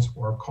 citizens,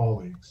 or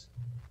colleagues.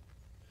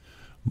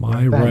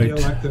 My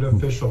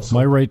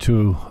right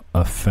to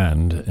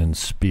offend and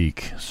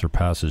speak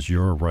surpasses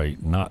your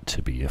right not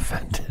to be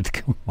offended.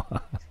 Come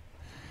on.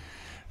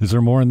 Is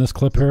there more in this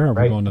clip here, or are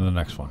we going to the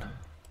next one?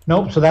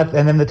 Nope. So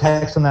and then the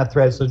text on that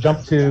thread. So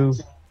jump to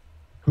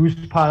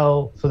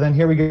Goosepile. So then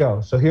here we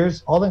go. So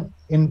here's all if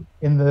you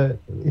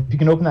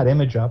can open that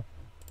image up,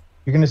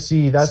 you're going to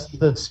see that's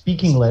the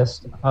speaking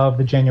list of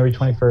the January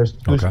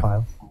 21st Goosepile.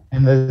 Okay.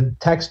 And the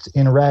text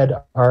in red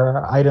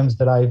are items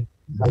that I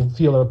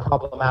feel are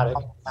problematic,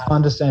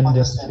 condescending,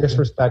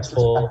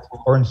 disrespectful,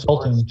 or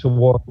insulting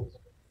toward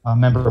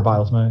member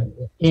Bylsma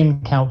in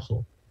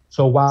council.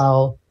 So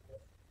while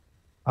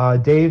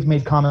Dave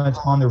made comments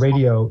on the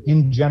radio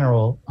in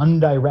general,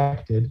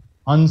 undirected,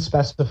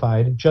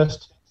 unspecified,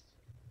 just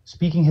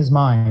speaking his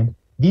mind,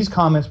 these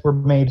comments were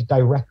made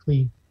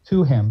directly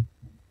to him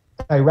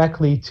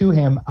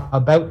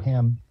about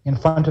him in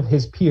front of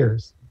his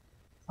peers.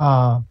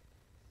 So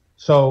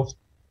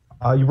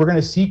you were going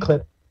to see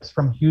clips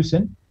from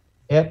Houston,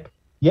 Yip,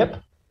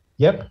 and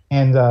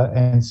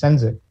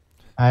Sendzik.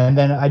 And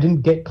then I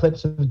didn't get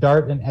clips of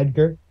Dart and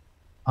Edgar.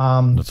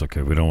 That's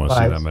okay. We don't want to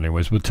see them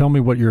anyways. But tell me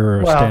what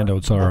your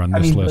standouts are on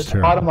this list the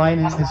here. Bottom line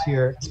is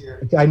here.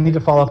 I need to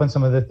follow up on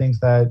some of the things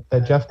that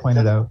Jeff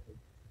pointed out.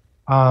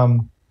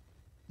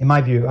 In my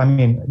view, I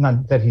mean,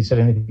 not that he said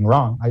anything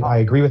wrong. I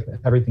agree with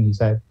everything he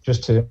said.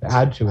 Just to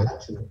add to it.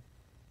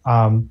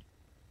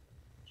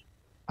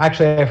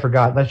 Actually, I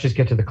forgot. Let's just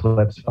get to the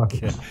clips. Fuck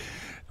it.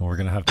 And we're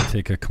going to have to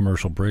take a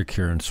commercial break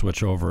here and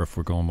switch over if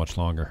we're going much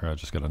longer here. I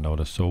just got to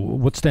notice. So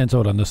what stands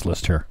out on this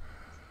list here?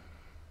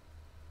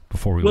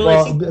 Before we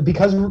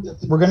because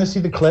we're going to see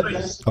the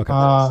clips, okay.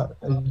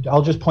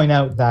 I'll just point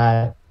out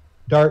that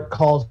Dart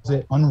calls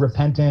it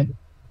unrepentant.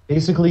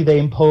 Basically, they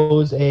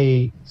impose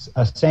a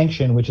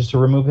sanction, which is to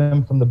remove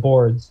him from the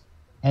boards,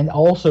 and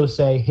also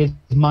say his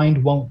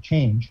mind won't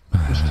change,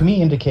 which to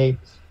me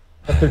indicates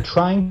that they're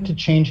trying to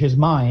change his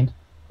mind,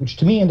 which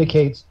to me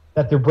indicates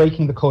that they're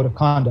breaking the Code of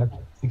Conduct,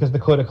 because the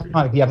Code of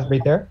Conduct, you have it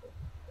right there?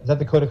 Is that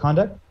the Code of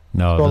Conduct?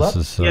 No, Scroll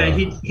this up.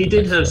 is... he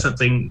did have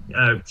something.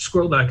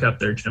 Scroll back up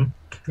there, Jim.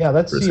 Yeah,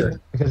 let's see it,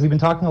 because we've been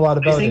talking a lot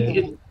about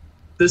it.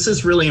 This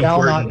is really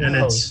important, and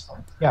it's...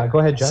 Yeah, go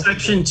ahead, Jeff.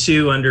 Section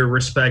 2 under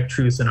Respect,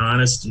 Truth, and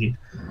Honesty,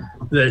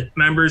 that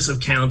members of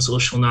council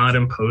shall not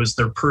impose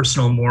their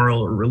personal,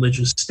 moral, or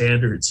religious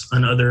standards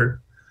on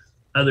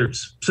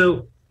others.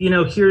 So,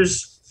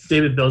 here's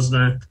David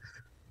Bylsma,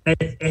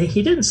 and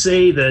he didn't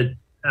say that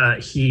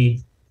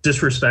he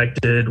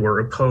disrespected or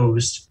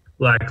opposed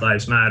Black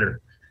Lives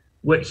Matter.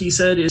 What he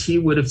said is he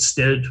would have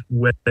stood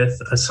with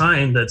a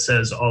sign that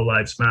says all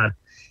lives matter.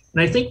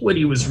 And I think what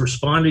he was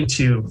responding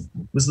to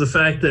was the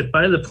fact that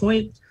by the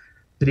point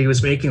that he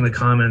was making the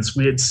comments,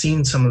 we had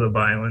seen some of the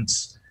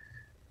violence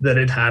that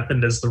had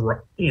happened as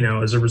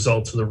a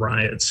result of the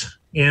riots.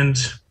 And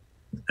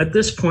at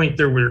this point,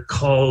 there were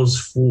calls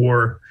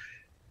for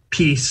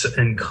peace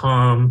and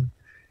calm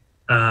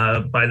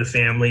by the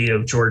family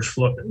of George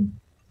Floyd.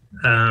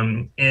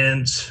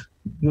 And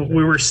what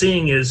we were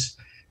seeing is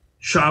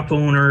shop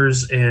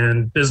owners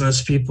and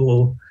business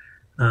people,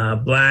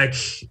 Black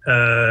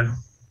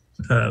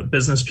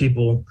business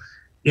people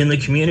in the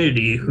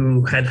community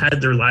who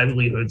had their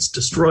livelihoods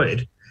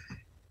destroyed.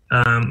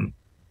 And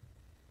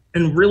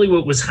really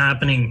what was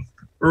happening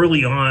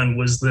early on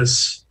was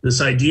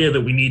this idea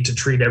that we need to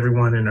treat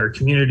everyone in our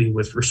community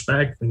with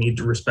respect. We need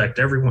to respect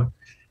everyone.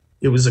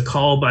 It was a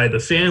call by the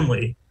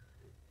family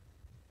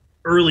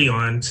early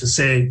on to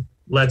say,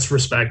 let's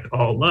respect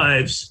all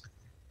lives.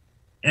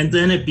 And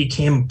then it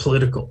became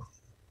political.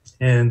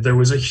 And there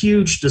was a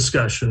huge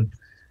discussion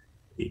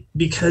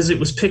because it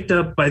was picked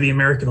up by the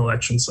American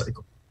election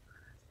cycle.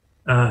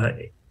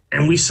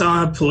 And we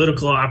saw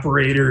political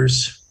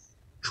operators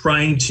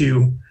trying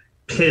to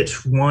pit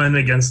one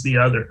against the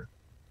other.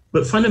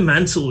 But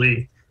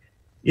fundamentally,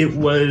 it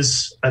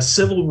was a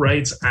civil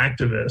rights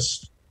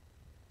activist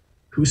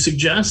who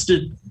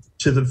suggested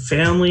to the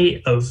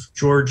family of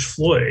George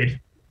Floyd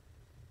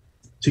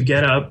to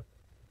get up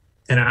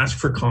and ask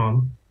for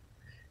calm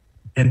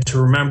and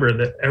to remember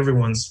that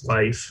everyone's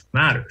life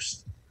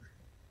matters.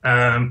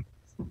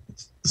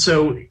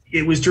 So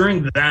it was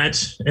during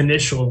that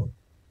initial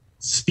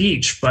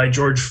speech by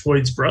George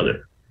Floyd's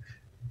brother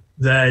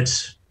that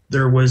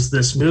there was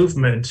this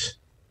movement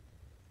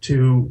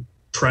to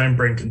try and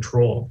bring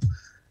control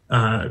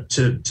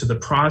to the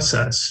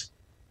process,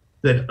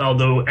 that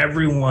although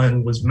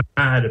everyone was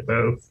mad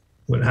about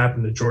what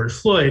happened to George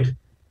Floyd,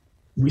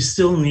 we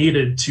still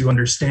needed to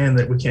understand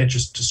that we can't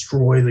just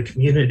destroy the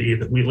community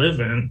that we live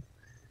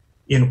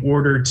in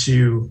order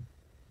to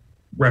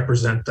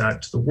represent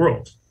that to the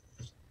world.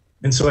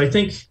 And so I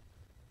think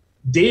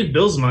David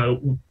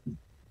Bylsma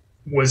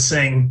was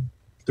saying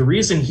the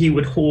reason he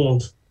would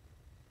hold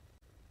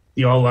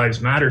the All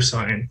Lives Matter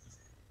sign,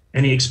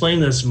 and he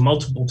explained this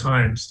multiple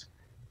times,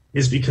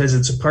 is because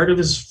it's a part of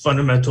his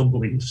fundamental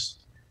beliefs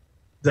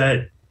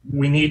that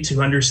we need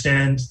to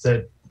understand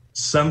that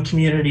some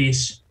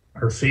communities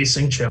are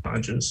facing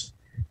challenges,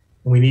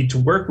 and we need to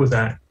work with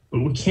that,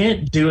 but we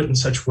can't do it in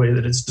such a way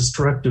that it's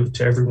destructive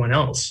to everyone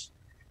else.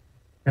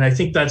 And I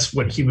think that's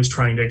what he was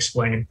trying to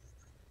explain,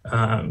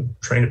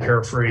 trying to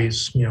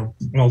paraphrase,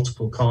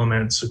 multiple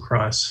comments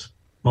across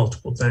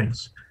multiple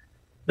things.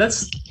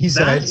 He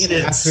said, in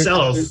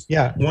itself,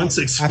 once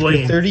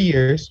explained. After 30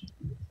 years,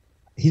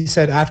 he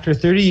said, after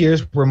 30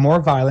 years, we're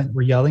more violent,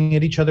 we're yelling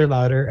at each other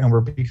louder, and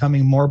we're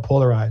becoming more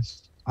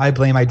polarized. I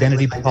blame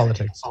identity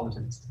politics.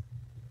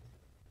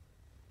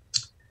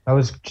 That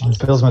was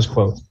Bylsma's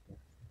quote.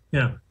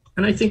 Yeah,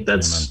 and I think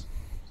that's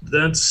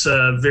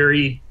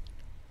very,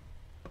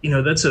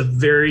 that's a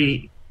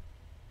very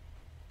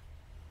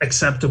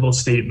acceptable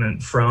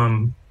statement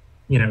from,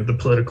 the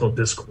political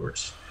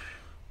discourse.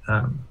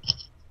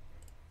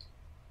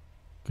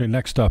 Okay,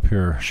 next up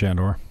here,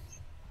 Shandor.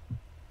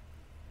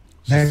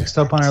 Next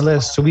up on our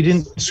list. So we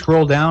didn't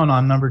scroll down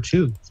on number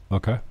 2.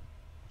 Okay.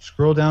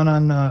 Scroll down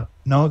on,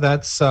 no,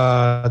 that's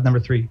number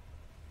 3.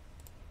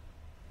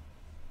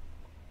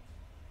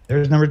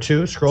 There's number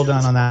 2. Scroll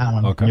down on that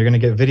one. Okay. And you're going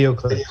to get video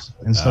clips.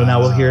 And so now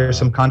we'll hear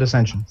some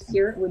condescension.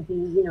 Here it would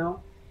be,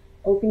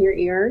 open your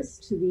ears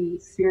to the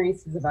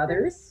experiences of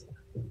others.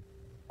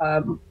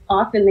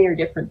 Often they are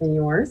different than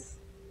yours.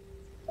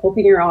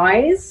 Open your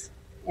eyes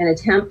and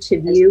attempt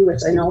to view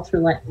with an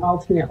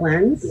alternate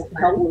lens,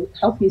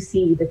 help you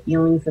see the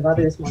feelings of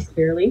others more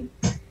clearly.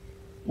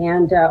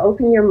 And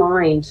open your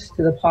mind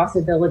to the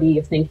possibility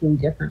of thinking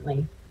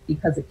differently,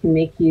 because it can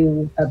make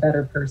you a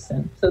better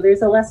person. So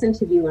there's a lesson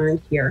to be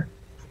learned here.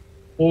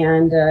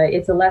 And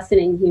it's a lesson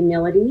in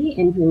humility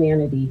and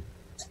humanity.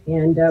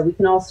 And we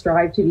can all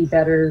strive to be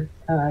better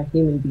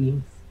human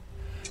beings.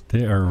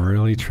 They are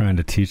really trying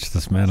to teach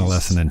this man a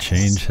lesson and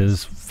change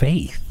his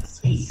faith,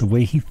 the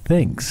way he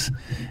thinks.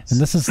 And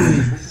this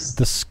is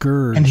the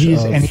scourge. And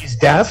he's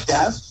deaf,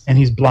 and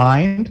he's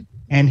blind,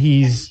 and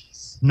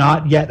he's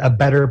not yet a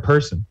better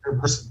person.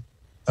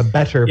 A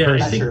better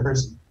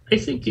person. I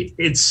think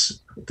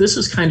this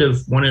is kind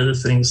of one of the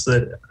things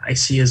that I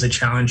see as a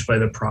challenge by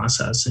the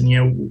process.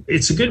 And,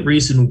 it's a good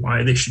reason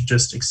why they should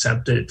just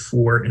accept it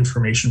for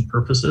information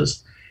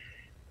purposes.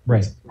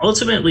 Right.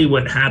 Ultimately,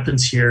 what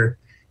happens here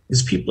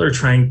is people are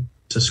trying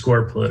to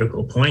score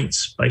political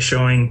points by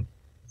showing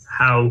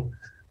how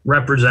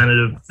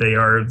representative they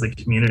are of the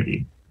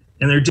community.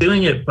 And they're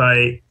doing it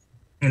by,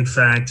 in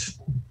fact,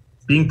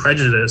 being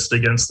prejudiced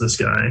against this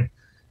guy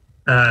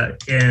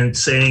and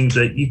saying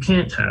that you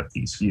can't have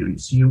these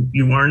views.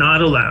 You are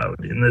not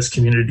allowed in this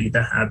community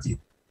to have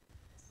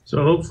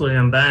So hopefully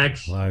I'm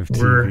back. Live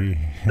TV.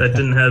 That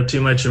didn't have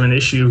too much of an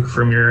issue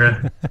from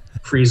your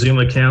free Zoom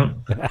account.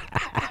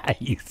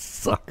 You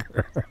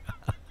sucker.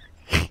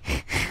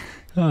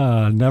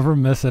 Never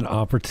miss an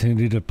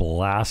opportunity to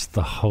blast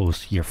the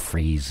host, your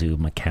free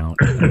Zoom account.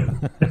 Well,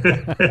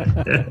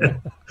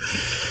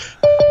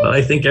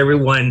 I think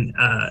everyone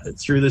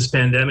through this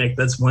pandemic,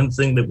 that's one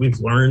thing that we've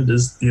learned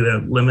is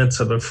the limits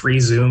of a free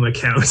Zoom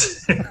account.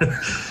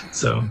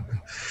 So,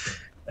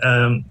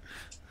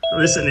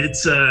 listen,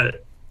 it's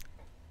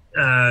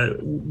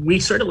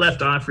we sort of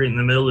left off right in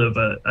the middle of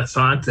a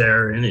thought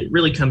there, and it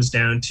really comes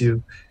down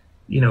to,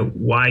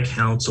 why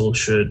council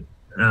should,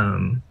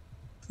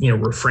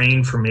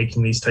 refrain from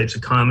making these types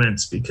of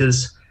comments,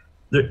 because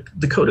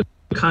the code of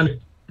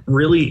conduct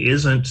really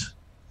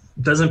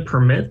doesn't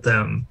permit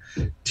them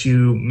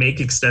to make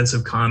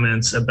extensive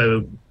comments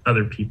about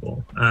other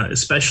people,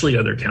 especially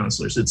other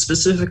councillors. It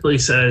specifically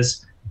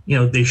says,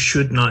 they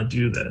should not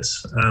do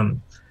this.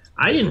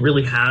 I didn't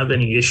really have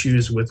any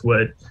issues with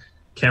what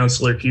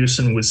Councillor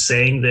Hewson was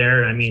saying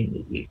there. I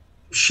mean,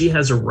 she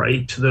has a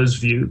right to those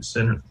views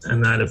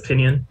and that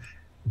opinion,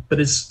 but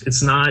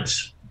it's not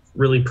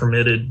really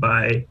permitted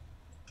by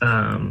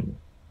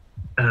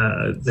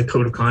the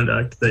code of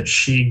conduct that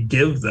she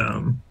give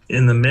them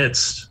in the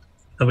midst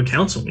of a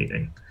council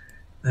meeting.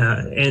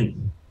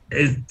 And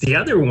the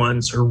other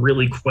ones are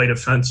really quite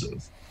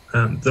offensive.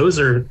 Those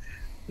are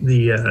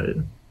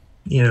the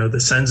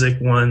Senzik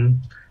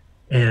one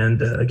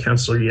and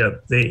Councillor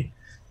Yip. They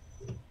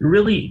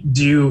really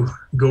do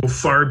go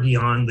far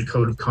beyond the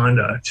code of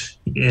conduct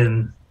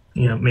in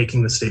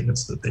making the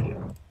statements that they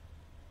do.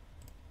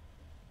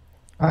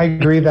 I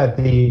agree that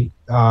the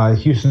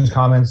Hewson's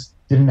comments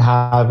didn't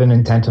have an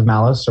intent of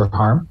malice or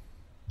harm,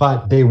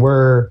 but they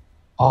were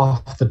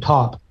off the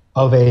top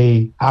of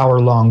a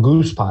hour-long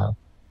goose pile.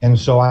 And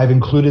so I've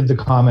included the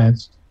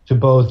comments to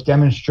both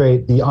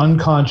demonstrate the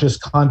unconscious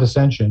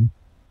condescension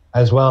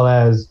as well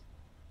as,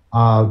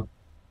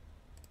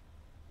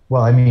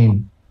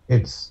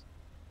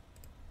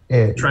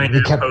 it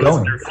kept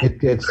going.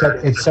 It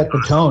set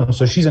the tone.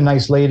 So she's a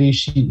nice lady.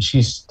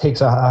 She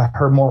takes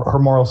her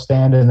moral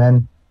stand, and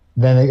then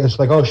it's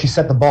like, oh, she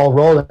set the ball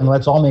rolling, and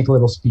let's all make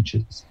little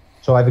speeches.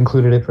 So I've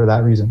included it for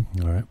that reason.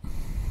 All right.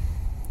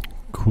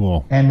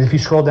 Cool. And if you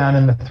scroll down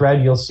in the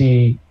thread, you'll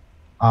see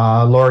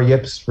Laura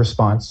Yip's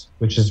response,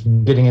 which is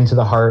getting into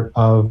the heart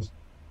of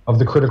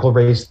the critical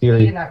race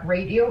theory. In that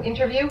radio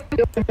interview,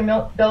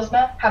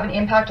 Bylsma have an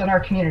impact on our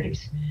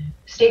communities.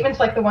 Statements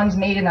like the ones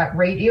made in that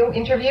radio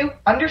interview,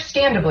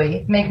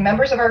 understandably, make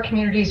members of our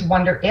communities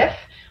wonder if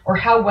or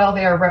how well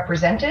they are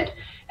represented,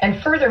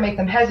 and further make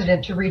them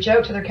hesitant to reach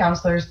out to their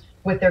councillors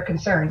with their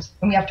concerns,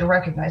 and we have to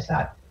recognize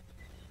that.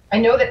 I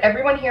know that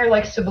everyone here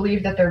likes to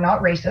believe that they're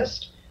not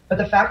racist, but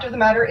the fact of the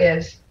matter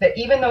is that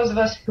even those of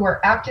us who are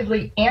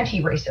actively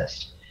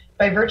anti-racist,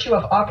 by virtue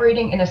of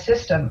operating in a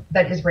system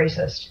that is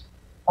racist,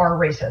 are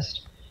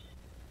racist.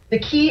 The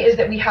key is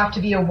that we have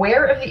to be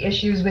aware of the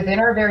issues within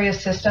our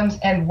various systems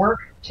and work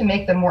to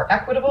make them more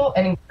equitable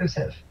and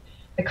inclusive.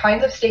 The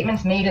kinds of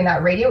statements made in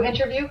that radio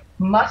interview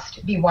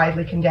must be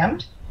widely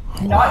condemned.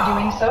 Not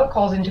doing so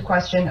calls into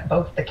question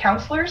both the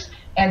councillors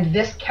and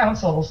this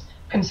council's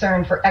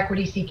concern for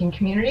equity-seeking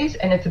communities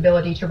and its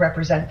ability to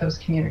represent those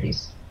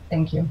communities.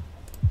 Thank you.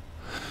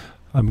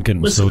 I'm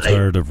getting so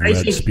tired of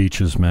red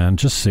speeches, man.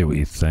 Just say what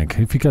you think.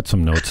 If you got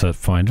some notes, that's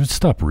fine. Just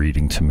stop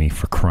reading to me,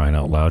 for crying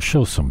out loud.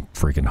 Show some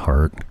freaking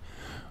heart.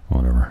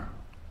 Whatever.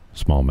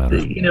 Small matter.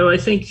 I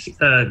think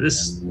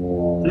this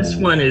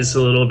one is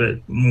a little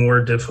bit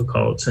more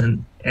difficult,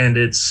 and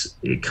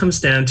it comes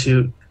down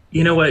to,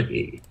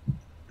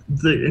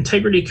 the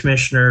Integrity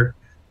Commissioner's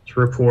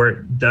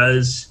report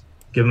does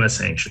give him a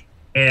sanction,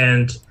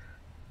 and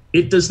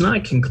it does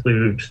not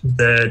conclude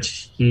that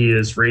he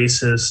is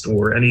racist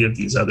or any of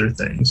these other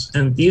things.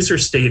 And these are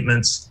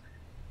statements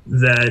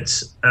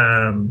that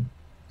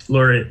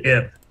Laura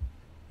Yip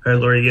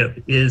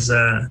is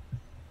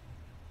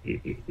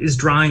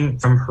drawing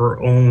from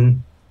her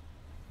own,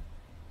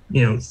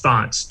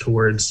 thoughts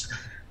towards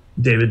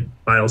David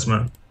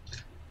Bylsma.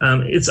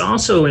 It's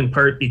also in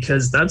part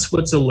because that's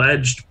what's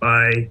alleged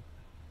by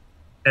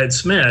Ed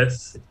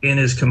Smith in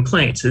his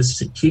complaints.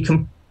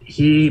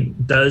 He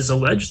does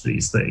allege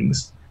these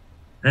things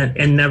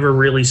and never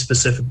really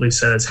specifically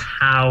says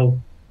how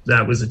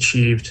that was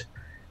achieved.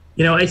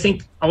 I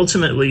think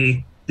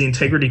ultimately the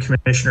Integrity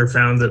Commissioner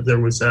found that there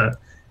was a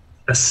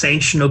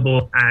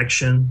sanctionable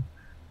action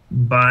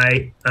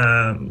by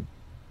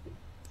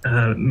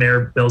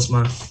Mayor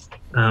Bylsma,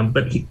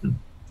 but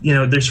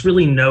there's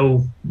really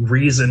no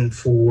reason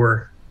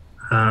for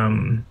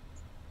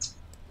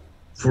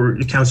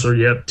Councillor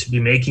Yip to be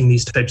making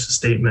these types of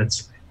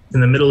statements in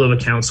the middle of a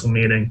council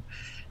meeting.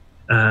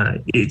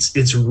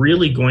 It's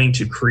really going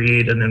to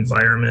create an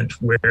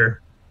environment where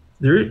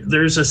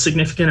there's a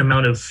significant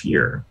amount of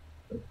fear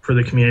for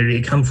the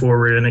community to come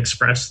forward and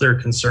express their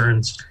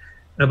concerns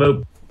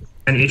about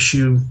an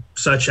issue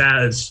such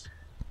as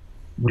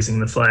raising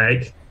the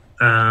flag,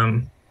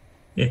 and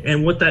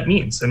what that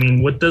means. I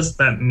mean, what does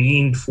that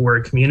mean for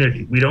a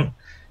community? We don't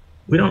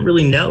we don't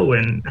really know.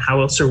 And how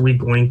else are we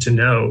going to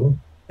know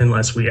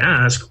unless we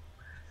ask,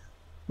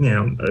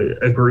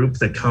 a group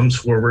that comes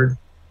forward,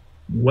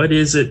 what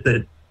is it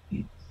that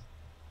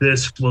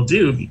this will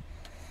do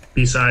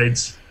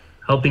besides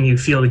helping you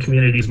feel the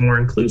community is more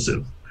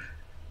inclusive?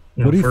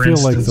 What do you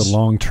feel like the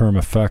long-term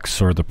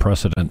effects or the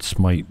precedents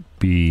might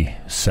be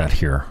set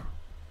here?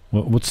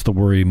 What's the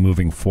worry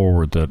moving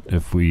forward that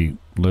if we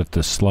let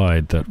this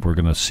slide that we're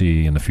going to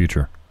see in the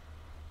future?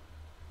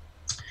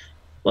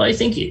 Well, I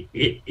think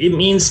it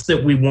means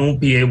that we won't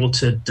be able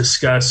to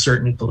discuss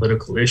certain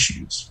political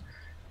issues.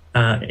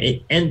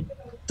 And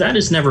that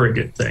is never a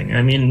good thing.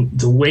 I mean,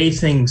 the way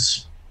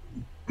things,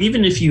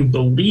 even if you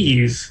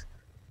believe,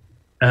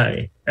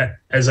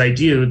 as I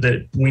do,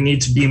 that we need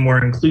to be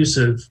more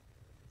inclusive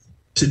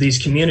to these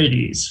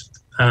communities,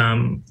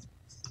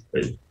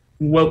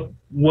 what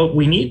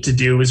we need to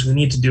do is we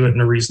need to do it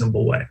in a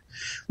reasonable way.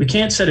 We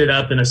can't set it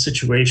up in a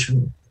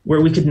situation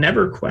where we could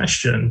never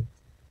question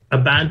a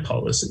bad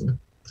policy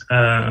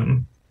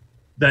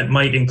that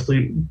might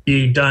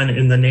be done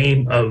in the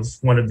name of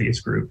one of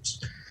these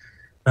groups.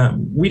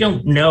 We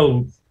don't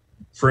know,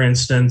 for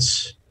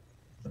instance,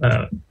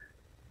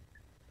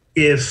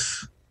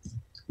 if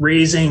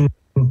raising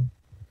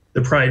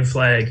the pride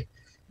flag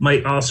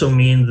might also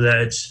mean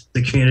that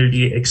the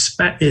community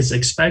is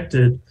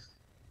expected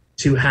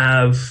to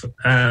have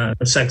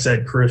a sex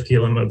ed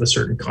curriculum of a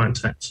certain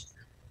content.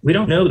 We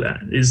don't know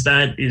that. Is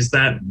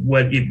that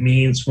what it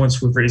means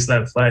once we've raised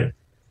that flag?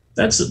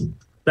 That's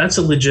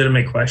a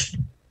legitimate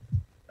question.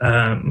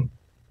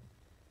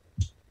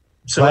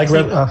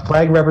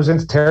 Flag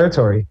represents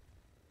territory.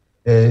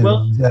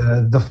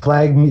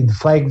 The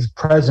flag's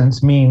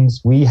presence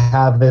means we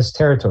have this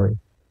territory,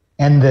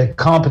 and the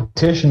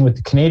competition with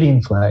the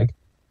Canadian flag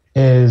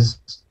is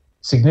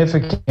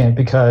significant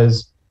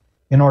because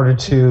in order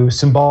to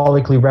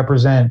symbolically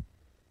represent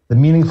the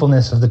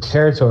meaningfulness of the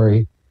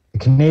territory, the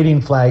Canadian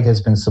flag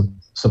has been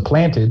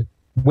supplanted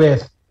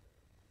with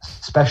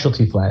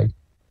specialty flag,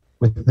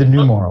 with the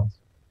new morals.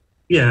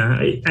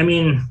 Yeah, I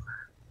mean,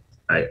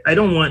 I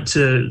don't want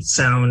to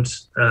sound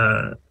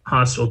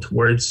hostile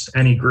towards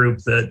any group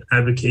that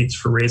advocates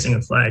for raising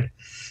a flag.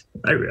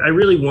 I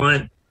really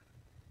want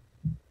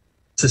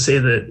to say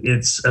that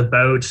it's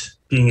about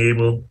being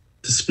able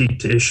to speak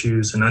to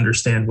issues and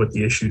understand what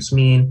the issues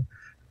mean.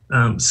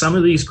 Some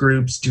of these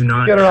groups do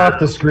not get her off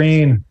the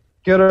screen.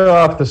 Get her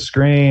off the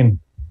screen.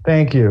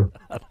 Thank you.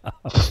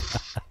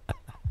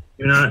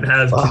 Do not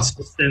have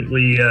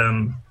consistently,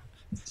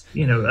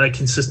 a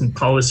consistent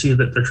policy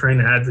that they're trying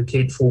to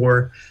advocate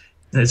for.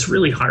 And it's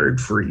really hard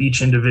for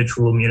each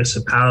individual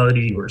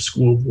municipality or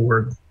school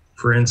board,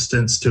 for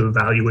instance, to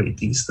evaluate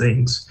these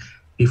things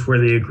before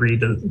they agree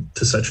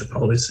to such a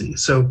policy.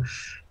 So,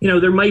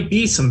 there might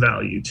be some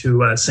value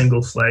to a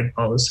single flag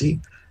policy,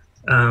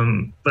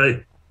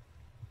 but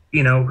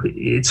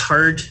it's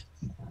hard.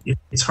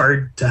 It's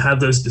hard to have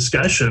those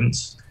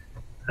discussions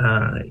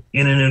in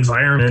an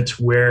environment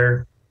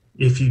where,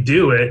 if you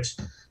do it,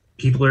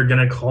 people are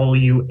going to call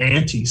you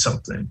anti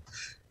something.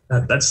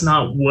 That's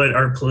not what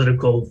our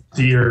political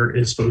theater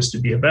is supposed to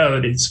be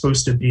about. It's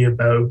supposed to be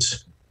about,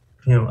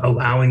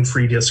 allowing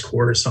free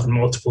discourse on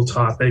multiple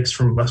topics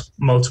from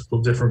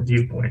multiple different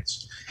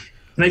viewpoints.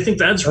 And I think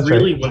that's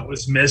really right. What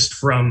was missed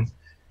from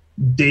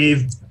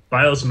Dave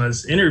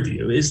Bylsma's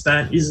interview is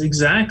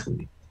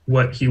exactly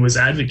what he was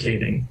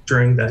advocating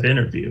during that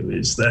interview,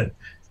 is that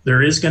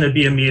there is going to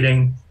be a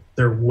meeting,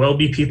 there will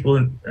be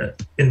people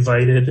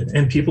invited,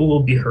 and people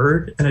will be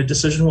heard, and a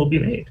decision will be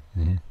made.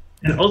 Mm-hmm.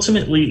 And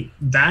ultimately,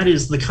 that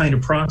is the kind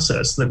of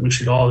process that we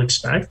should all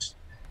expect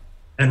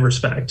and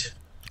respect.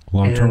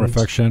 Long-term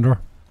effects, Shandor?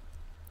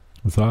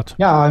 Thoughts?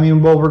 Yeah, I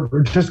mean, well,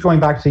 we're just going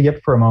back to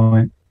Yip for a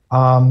moment.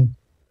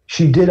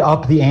 She did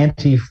up the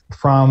ante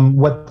from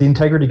what the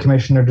Integrity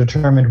Commissioner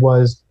determined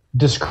was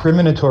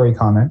discriminatory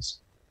comments,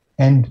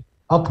 and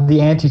up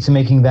the ante to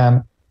making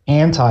them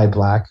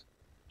anti-Black,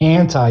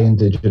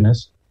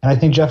 anti-Indigenous. And I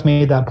think Jeff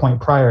made that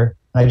point prior,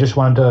 and I just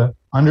wanted to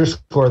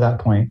underscore that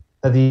point,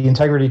 that the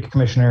Integrity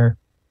Commissioner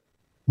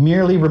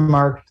merely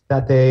remarked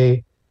that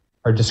they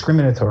are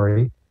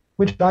discriminatory,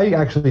 which I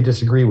actually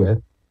disagree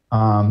with.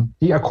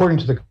 According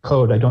to the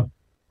code, I don't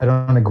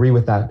agree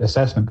with that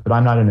assessment, but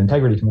I'm not an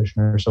Integrity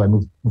Commissioner, so I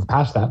move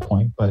past that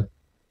point. But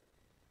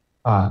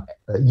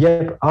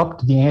Yip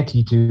upped the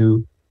ante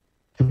to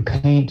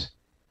paint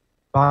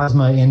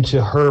Bylsma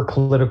into her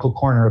political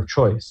corner of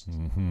choice.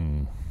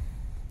 Mm-hmm.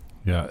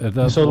 Yeah,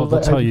 let's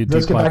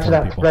get back to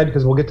that thread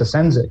because we'll get to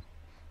Sendzik.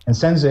 And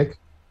Sendzik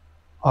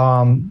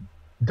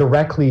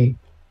directly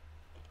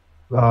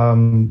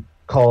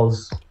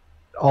calls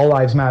All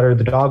Lives Matter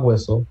the dog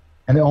whistle.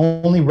 And the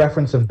only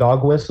reference of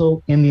dog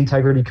whistle in the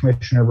Integrity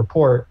Commissioner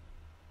report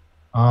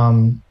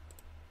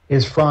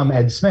is from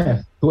Ed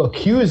Smith, who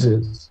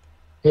accuses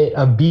it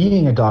of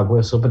being a dog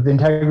whistle, but the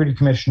Integrity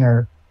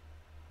Commissioner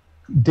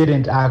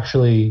didn't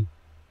actually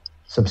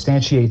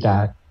substantiate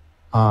that.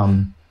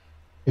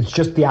 It's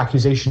just the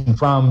accusation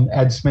from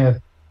Ed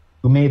Smith,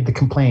 who made the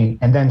complaint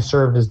and then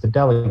served as the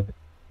delegate.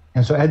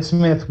 And so Ed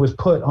Smith was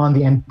put on the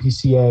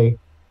NPCA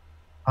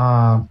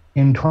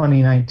in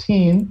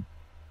 2019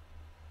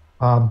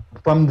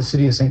 from the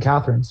city of St.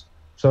 Catharines.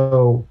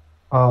 So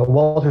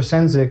Walter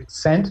Sendzik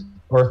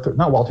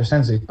not Walter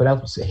Sendzik, but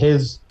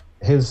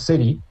his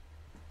city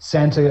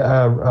sent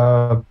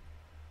a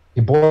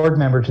board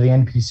member to the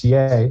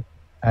NPCA,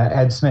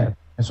 Ed Smith.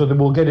 And so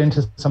we'll get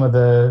into some of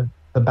the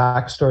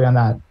backstory on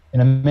that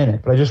in a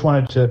minute. But I just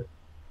wanted to,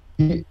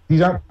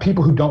 these aren't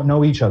people who don't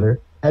know each other.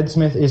 Ed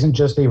Smith isn't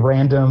just a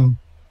random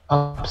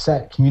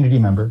upset community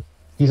member.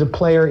 He's a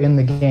player in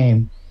the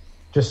game,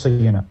 just so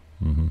you know.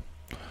 Mm-hmm.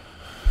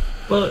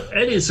 Well,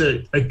 Ed is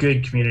a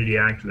good community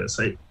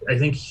activist. I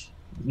think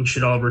we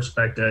should all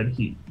respect Ed.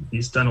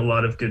 He's done a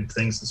lot of good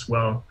things as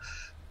well.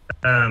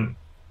 And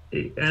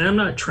I'm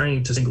not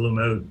trying to single him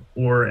out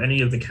or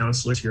any of the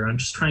councillors here. I'm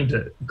just trying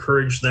to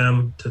encourage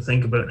them to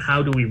think about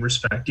how do we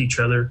respect each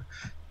other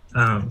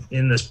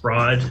in this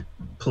broad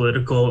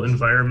political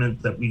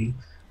environment that we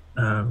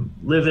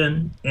live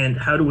in, and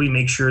how do we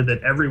make sure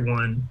that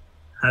everyone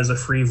has a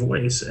free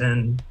voice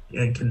and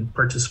can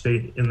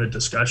participate in the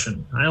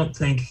discussion. I don't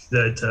think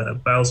that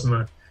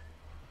Bijlsma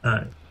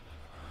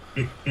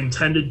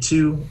intended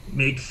to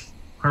make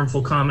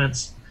harmful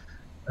comments.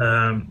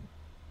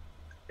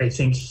 I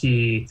think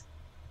he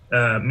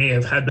may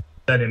have had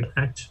that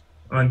impact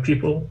on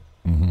people,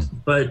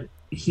 but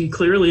he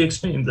clearly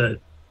explained that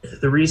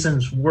the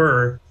reasons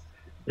were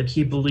that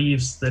he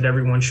believes that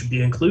everyone should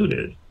be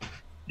included,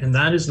 and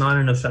that is not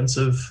an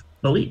offensive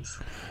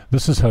belief.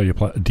 This is how you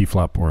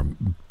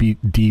deplatform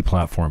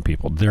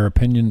people. Their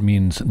opinion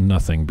means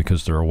nothing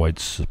because they're a white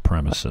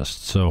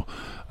supremacist. So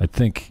I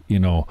think,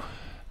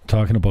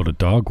 talking about a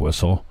dog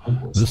whistle,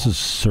 this is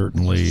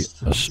certainly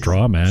a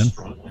straw man,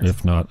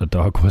 if not a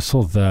dog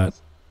whistle, that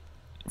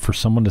for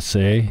someone to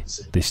say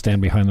they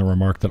stand behind the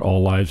remark that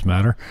all lives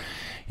matter,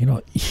 I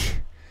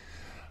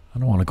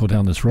don't want to go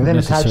down this road and then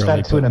necessarily.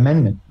 attach that to an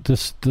amendment.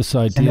 This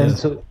idea.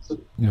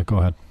 Yeah, go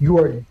ahead.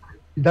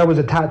 That was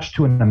attached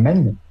to an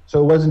amendment.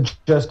 So it wasn't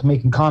just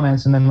making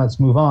comments and then let's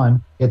move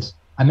on. It's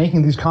I'm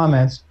making these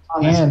comments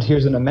and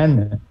here's an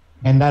amendment.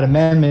 And that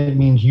amendment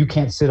means you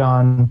can't sit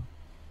on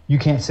the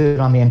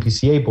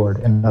NPCA board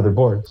and other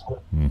boards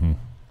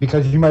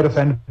because you might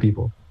offend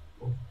people.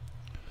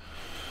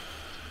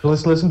 So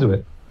let's listen to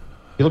it.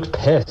 He looks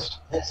pissed.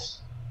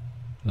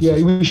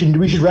 We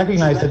should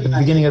recognize at the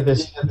beginning of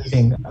this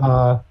thing.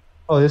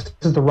 This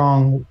is the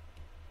wrong.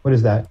 What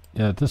is that?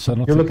 Yeah,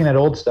 You're looking at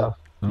old stuff.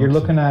 You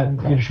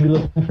should be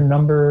looking for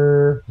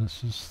number.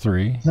 This is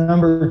 3.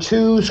 Number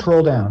 2.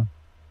 Scroll down.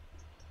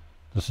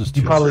 This is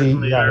 2.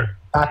 You're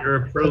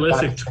a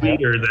prolific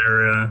tweeter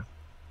there.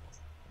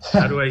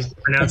 How do I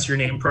pronounce your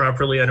name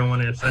properly? I don't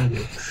want to offend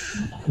you.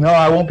 No,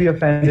 I won't be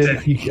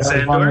offended.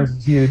 Sandor?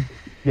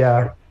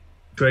 Yeah.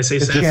 Do I say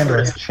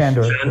Sandor?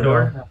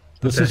 Shandor.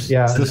 This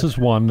is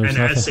 1. There's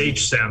an nothing.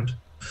 SH sound.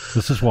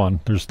 This is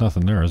 1. There's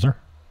nothing there, is there?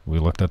 We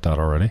looked at that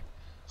already.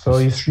 So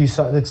you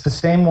saw it's the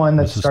same one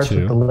that starts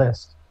with the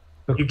list.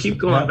 You keep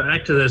going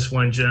back to this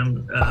one,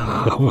 Jim.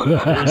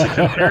 There's a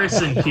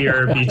comparison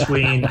here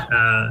between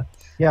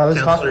let's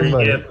talk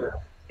about Yip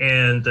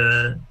and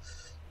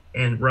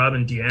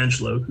Robin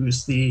DiAngelo,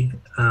 who's the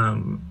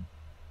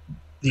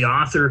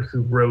author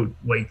who wrote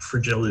White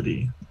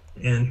Fragility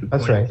and who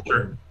That's right.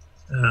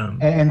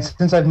 And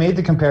since I've made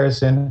the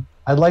comparison,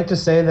 I'd like to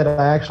say that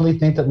I actually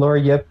think that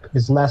Laura Yip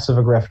is less of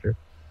a grifter.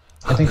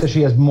 I think that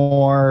she has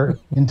more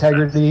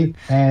integrity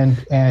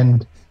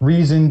and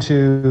reason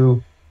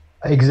to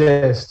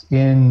exist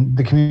in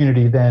the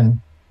community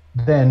than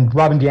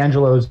Robin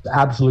DiAngelo's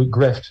absolute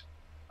grift.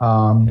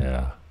 All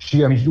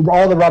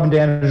that Robin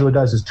DiAngelo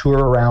does is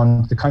tour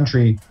around the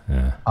country,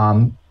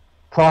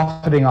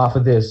 profiting off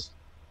of this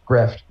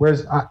grift.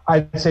 Whereas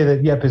I'd say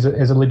that Yip is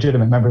a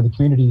legitimate member of the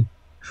community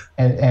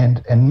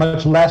and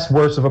much less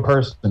worse of a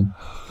person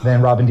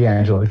than Robin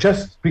DiAngelo.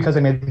 Just because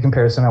I made the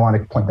comparison, I want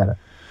to point that out.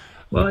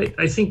 Well,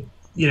 I think,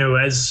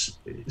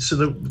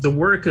 the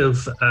work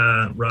of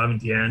Robin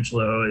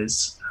DiAngelo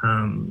is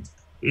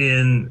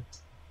in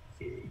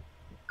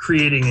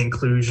creating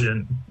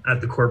inclusion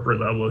at the corporate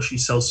level. She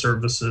sells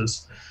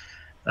services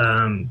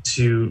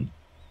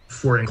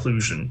for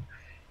inclusion.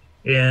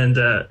 And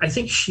I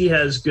think she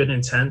has good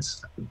intent.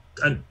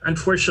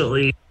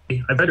 Unfortunately,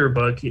 I read her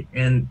book,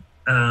 and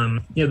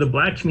the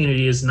Black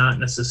community is not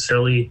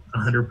necessarily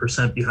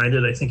 100% behind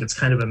it. I think it's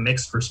kind of a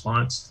mixed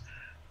response.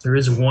 There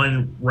is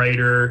one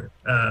writer,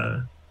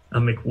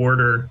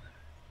 McWhorter,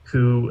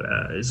 who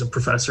is a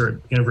professor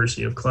at the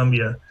University of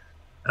Columbia,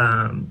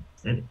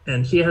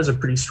 and he has a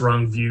pretty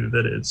strong view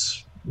that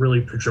it's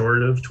really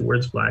pejorative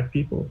towards Black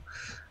people.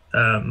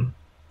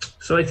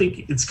 So I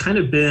think it's kind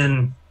of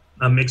been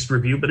a mixed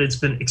review, but it's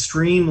been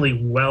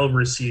extremely well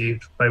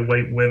received by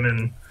white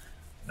women,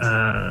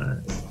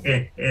 and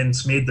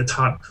it's made the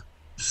top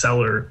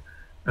bestseller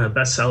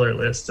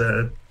list,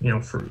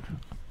 for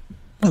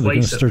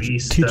twice at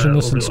least teaching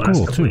this over in the last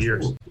school couple too. of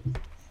years.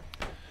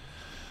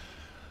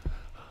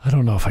 I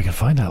don't know if I can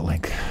find that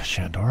link,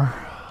 Shandor.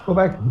 Go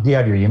back. Do you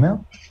have your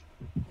email?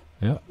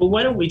 Yeah. Well,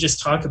 why don't we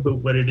just talk about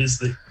what it is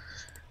that...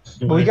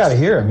 Well, we got to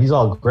hear him. He's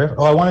all griff.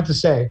 Oh, I wanted to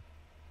say,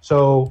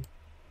 so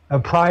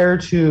prior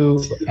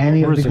to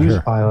any of the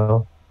goose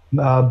pile,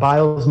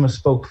 Bylsma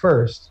spoke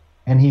first,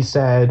 and he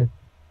said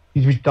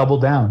he just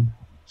doubled down.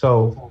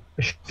 So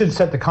I should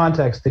set the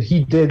context that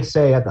he did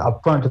say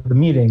up front of the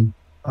meeting,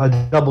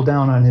 double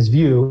down on his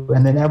view,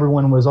 and then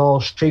everyone was all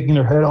shaking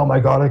their head. Oh my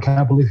God, I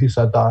can't believe he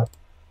said that.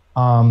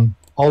 All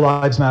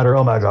lives matter.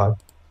 Oh my God.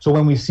 So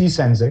when we see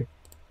Sendzik,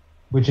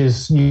 which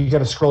is, you got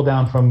to scroll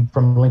down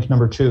from link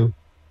number 2.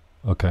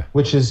 Okay.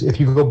 Which is, if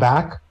you go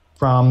back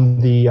from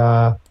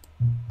the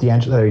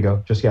there you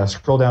go. Just,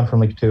 scroll down from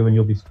link 2 and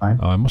you'll be fine.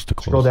 Oh, I must have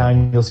closed. Scroll down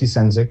and you'll see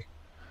Sendzik.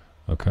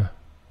 Okay.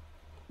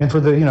 And for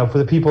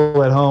the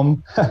people at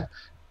home, at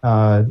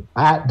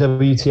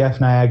WTF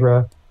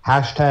Niagara,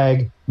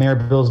 hashtag Mayor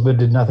Bylsma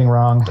did nothing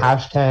wrong,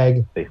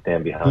 hashtag they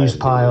stand behind Goose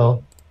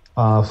Pile.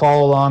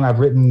 Follow along. I've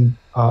written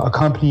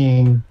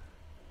accompanying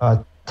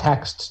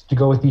text to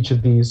go with each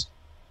of these.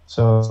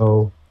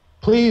 So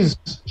please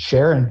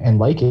share and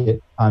like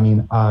it. I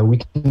mean, we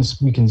can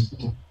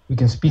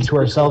speak to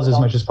ourselves as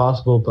much as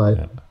possible,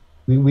 but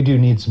we do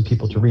need some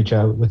people to reach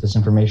out with this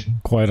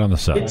information. Quiet on the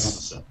set.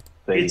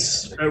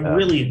 It's a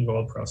really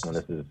involved process. And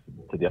this is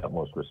to the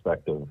utmost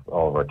respect of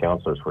all of our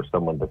councillors, for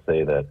someone to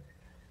say that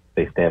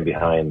they stand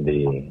behind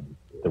the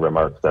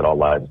remarks that all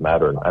lives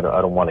matter. And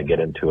I don't want to get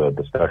into a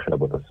discussion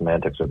about the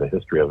semantics or the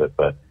history of it,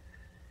 but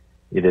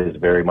it is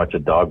very much a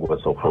dog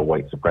whistle for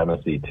white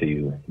supremacy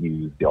to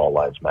use the all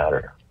lives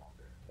matter.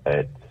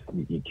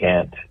 You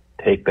can't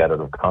take that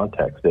out of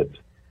context. It's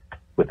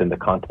within the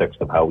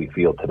context of how we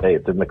feel today.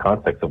 It's in the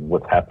context of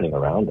what's happening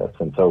around us.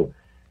 And so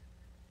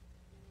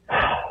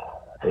I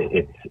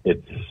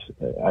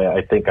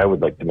think I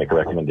would like to make a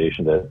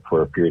recommendation that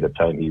for a period of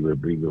time he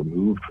would be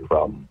removed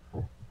from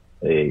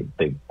the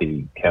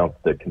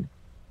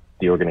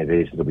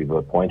organizations that we've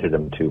appointed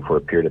him to for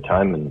a period of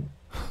time. And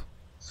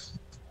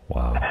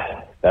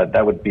wow,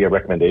 that would be a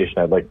recommendation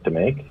I'd like to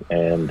make.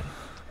 And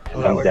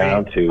come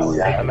down to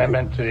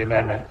amendment to the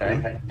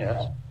amendment.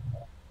 Yes.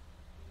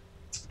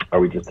 Are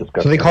we just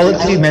discussing? So they call it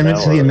the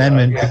amendment to the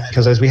amendment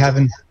because, as we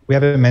haven't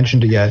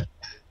mentioned it yet.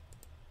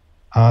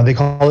 They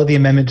call it the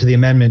amendment to the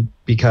amendment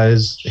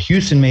because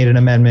Houston made an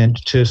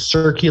amendment to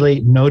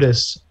circulate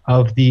notice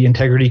of the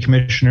Integrity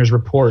Commissioner's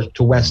report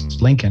to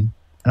West Lincoln.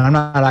 And I'm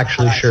not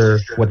actually sure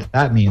what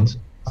that means.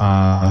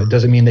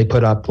 Does it mean they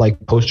put up like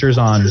posters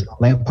on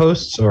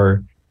lampposts,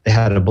 or they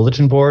had a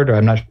bulletin board, or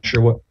I'm not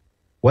sure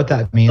what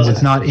that means.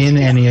 It's not in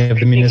any of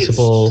the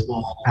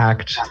municipal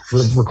act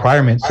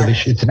requirements. So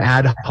it's an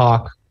ad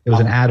hoc. It was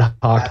an ad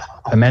hoc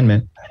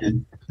amendment.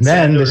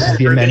 Then this is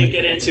the we're going to amendment.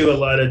 get into a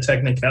lot of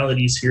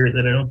technicalities here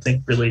that I don't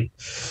think really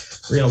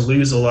we're going to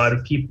lose a lot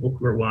of people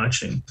who are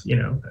watching.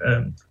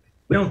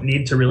 We don't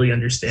need to really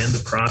understand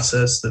the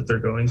process that they're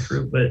going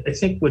through, but I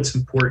think what's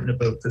important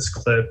about this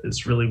clip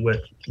is really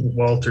what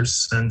Walter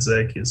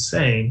Sendzik is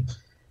saying,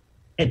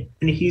 and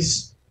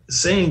he's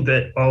saying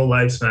that all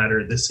lives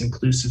matter. This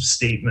inclusive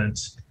statement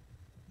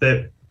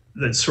that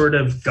sort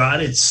of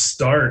got its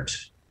start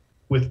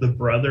with the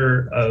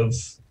brother of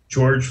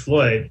George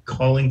Floyd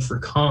calling for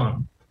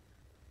calm.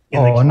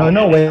 Oh,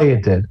 no way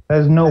it did.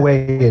 There's no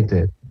way it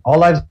did. All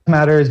Lives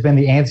Matter has been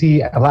the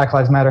anti-Black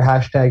Lives Matter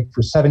hashtag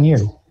for 7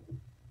 years.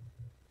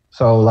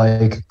 So,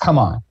 come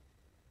on.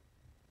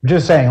 I'm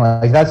just saying,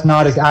 that's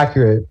not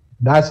accurate.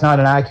 That's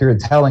not an accurate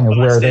telling of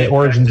where the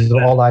origins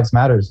of All Lives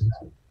Matter is.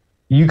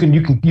 You can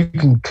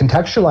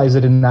contextualize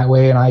it in that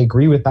way, and I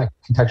agree with that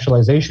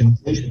contextualization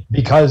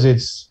because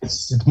it's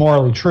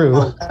morally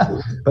true,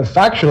 but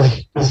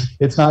factually,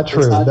 it's not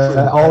true.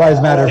 All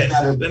lives matter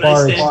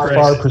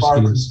far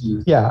precedes.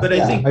 Yeah, but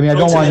I think I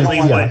don't want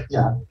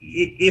to.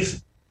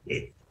 If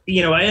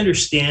I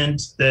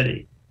understand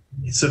that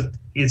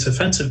it's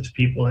offensive to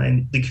people,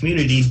 and the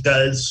community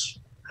does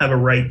have a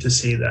right to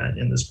say that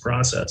in this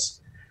process.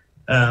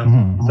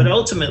 But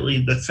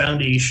ultimately, the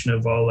foundation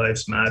of All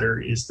Lives Matter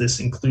is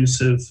this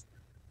inclusive,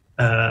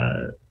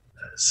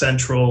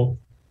 central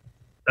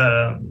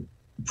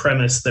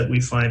premise that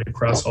we find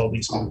across all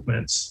these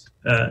movements.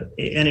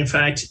 And in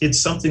fact, it's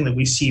something that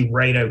we see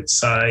right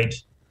outside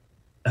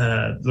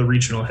the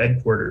regional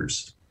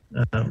headquarters.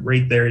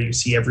 Right there, you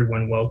see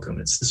everyone welcome.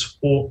 It's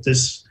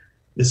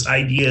this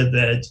idea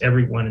that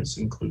everyone is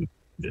included.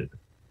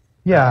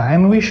 Yeah,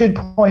 and we should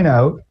point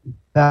out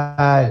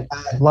that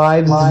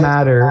Lives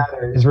Matter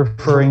is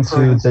referring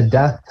to the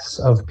deaths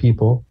of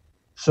people.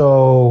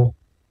 So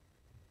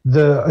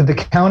the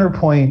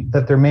counterpoint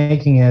that they're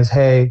making is,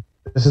 hey,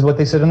 this is what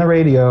they said on the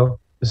radio.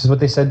 This is what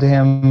they said to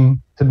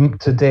him,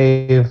 to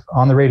Dave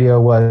on the radio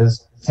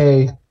was,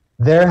 hey,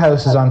 their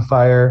house is on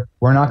fire.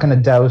 We're not going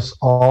to douse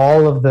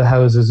all of the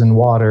houses in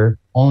water,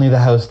 only the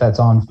house that's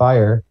on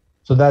fire.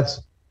 So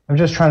I'm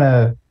just trying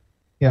to,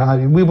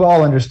 we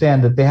all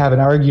understand that they have an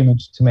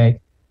argument to make.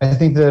 I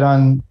think that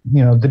on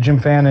the Jim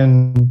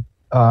Fannin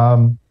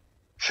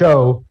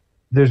show,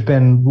 there's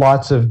been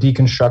lots of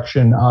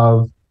deconstruction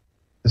of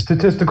the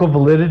statistical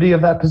validity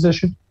of that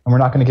position, and we're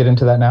not going to get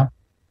into that now.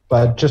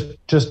 But just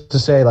to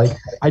say,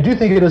 I do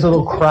think it is a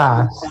little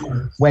crass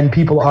when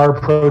people are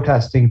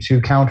protesting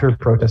to counter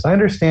protest. I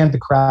understand the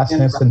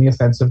crassness and the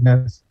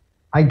offensiveness,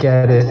 I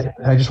get it.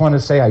 I just want to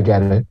say I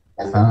get it.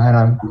 And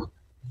I'm,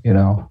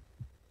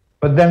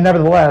 but then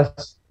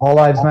nevertheless, all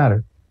lives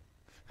matter.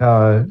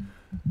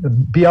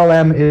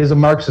 BLM is a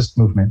Marxist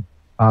movement.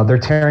 They're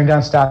tearing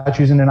down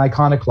statues in an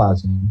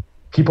iconoclasm.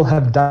 People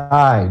have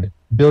died,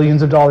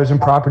 billions of dollars in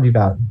property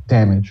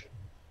damage.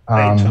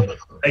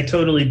 I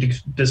totally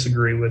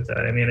disagree with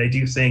that. I mean, I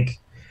do think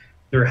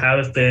there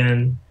have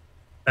been,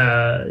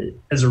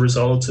 as a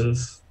result of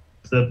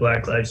the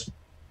Black Lives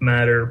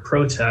Matter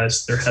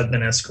protests, there have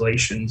been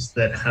escalations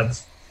that have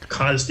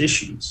caused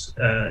issues,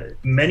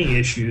 many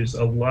issues,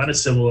 a lot of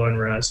civil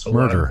unrest, a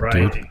lot of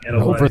rioting, and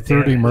over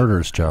 30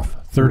 murders, Jeff.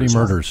 30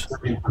 murders.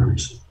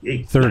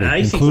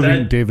 30,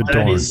 including David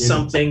Dorn. That is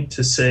something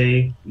to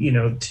say,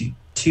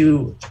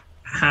 to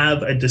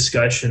have a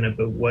discussion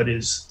about what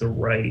is the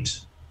right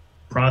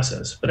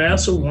process. But I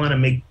also want to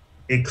make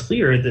it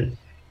clear that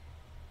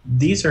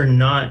these are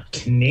not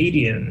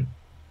Canadian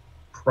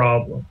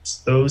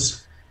problems.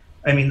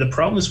 The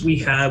problems we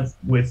have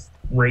with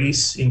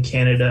race in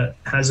Canada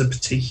has a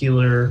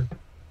particular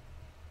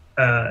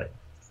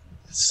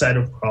set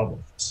of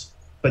problems.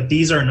 But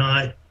these are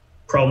not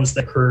problems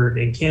that occurred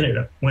in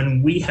Canada.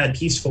 When we had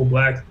peaceful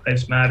Black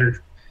Lives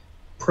Matter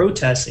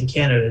protests in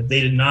Canada,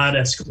 they did not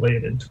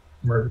escalate into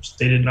murders.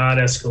 They did not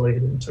escalate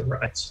into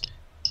riots.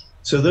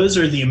 So those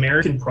are the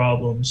American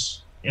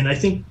problems. And I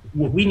think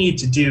what we need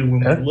to do when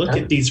we look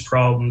at these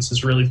problems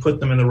is really put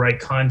them in the right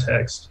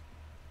context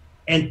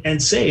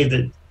and say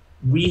that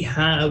we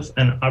have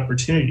an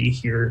opportunity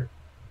here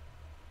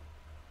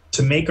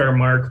to make our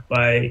mark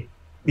by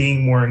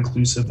being more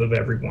inclusive of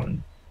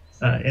everyone.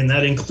 And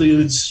that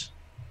includes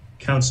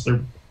Councillor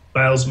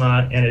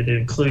Bylsma, and it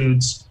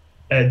includes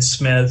Ed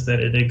Smith,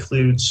 and it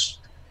includes,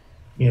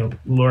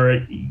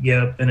 Laura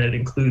Yip, and it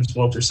includes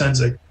Walter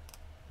Sendzik.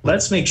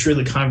 Let's make sure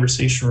the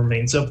conversation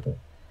remains open.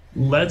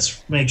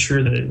 Let's make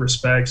sure that it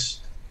respects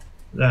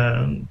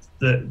the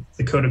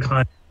code of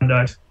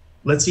conduct.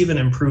 Let's even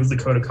improve the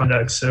code of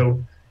conduct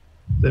so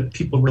that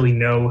people really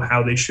know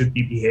how they should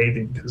be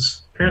behaving,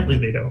 because apparently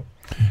they don't.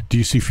 Do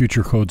you see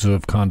future codes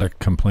of conduct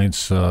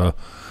complaints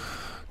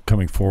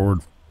coming forward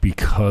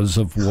because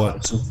of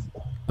what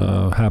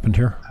happened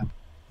here?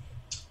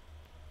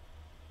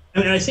 I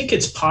mean, I think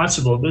it's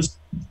possible.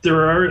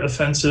 There are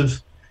offending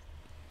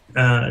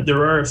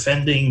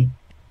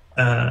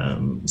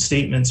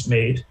statements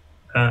made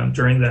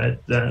during that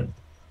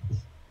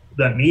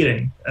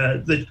meeting.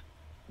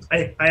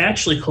 I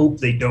actually hope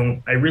they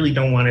don't. I really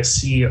don't want to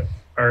see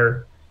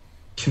our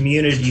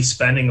community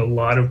spending a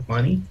lot of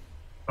money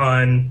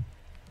on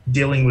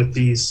dealing with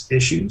these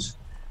issues.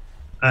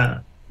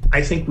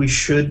 I think we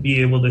should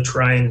be able to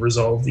try and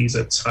resolve these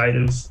outside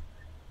of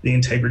the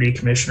Integrity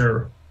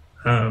Commissioner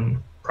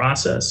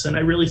process. And I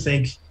really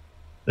think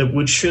that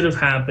what should have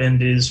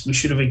happened is we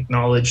should have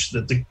acknowledged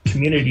that the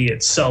community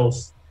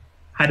itself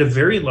had a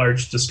very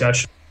large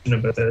discussion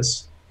about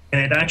this, and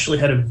it actually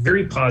had a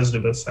very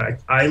positive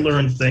effect. I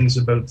learned things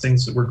about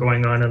things that were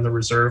going on in the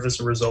reserve as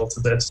a result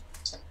of this.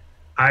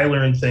 I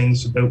learned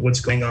things about what's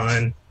going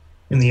on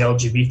in the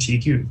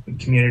LGBTQ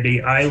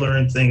community. I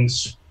learned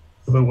things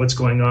about what's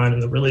going on in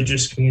the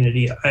religious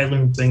community. I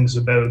learned things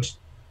about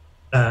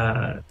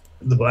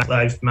the Black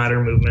Lives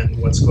Matter movement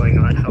and what's going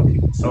on, how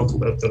people felt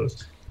about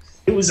those.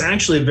 It was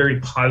actually a very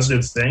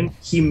positive thing.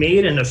 He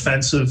made an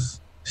offensive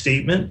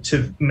statement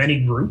to many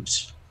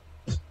groups.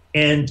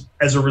 And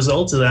as a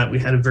result of that, we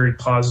had a very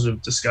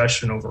positive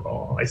discussion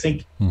overall. I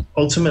think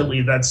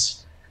ultimately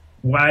that's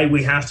why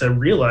we have to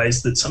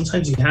realize that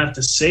sometimes you have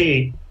to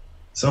say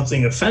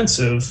something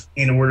offensive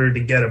in order to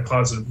get a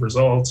positive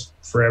result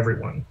for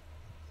everyone.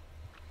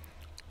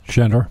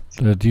 Shandor,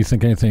 do you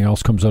think anything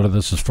else comes out of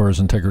this as far as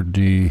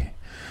Integrity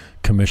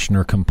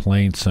Commissioner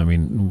complaints? I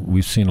mean,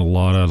 we've seen a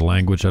lot of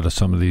language out of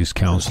some of these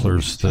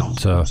counselors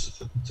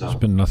that there's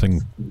been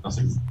nothing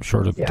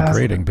short of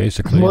degrading,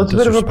 basically. Well, it's a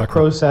bit of a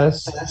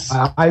process.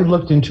 I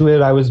looked into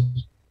it. I was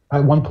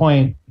at one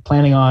point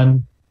planning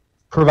on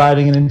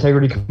providing an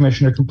Integrity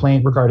Commissioner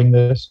complaint regarding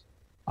this.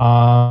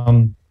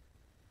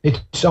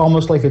 It's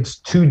almost like it's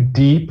too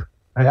deep.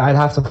 I'd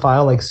have to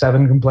file like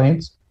 7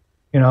 complaints.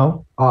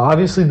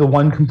 Obviously the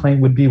one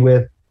complaint would be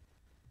with,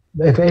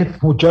 if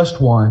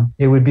just one,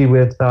 it would be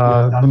with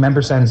the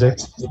member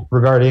Sendzik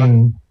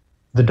regarding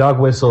the dog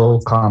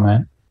whistle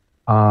comment.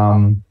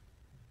 I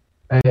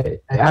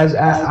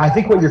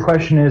think what your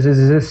question is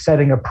this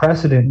setting a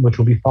precedent which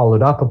will be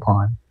followed up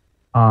upon?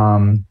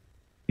 And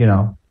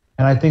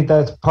I think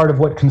that's part of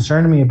what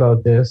concerned me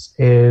about this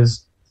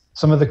is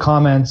some of the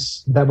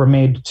comments that were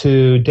made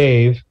to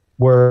Dave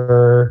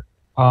were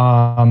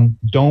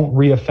don't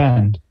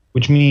reoffend,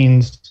 which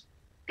means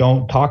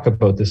don't talk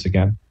about this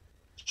again.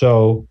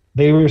 So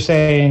they were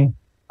saying,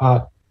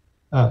 I'm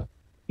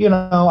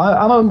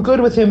good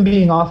with him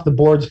being off the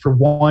boards for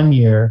 1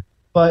 year,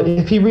 but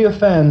if he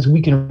reoffends,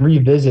 we can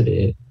revisit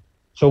it.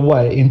 So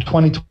what, in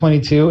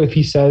 2022, if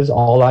he says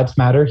all lives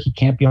matter, he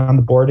can't be on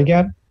the board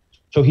again?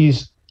 So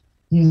he's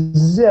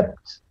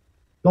zipped.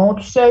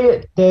 Don't say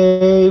it,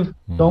 Dave.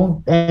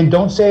 Don't say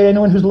it to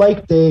anyone who's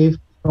like Dave.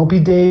 Don't be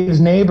Dave's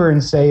neighbor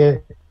and say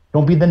it.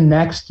 Don't be the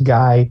next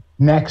guy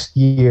next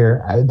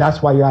year.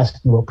 That's why you're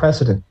asking about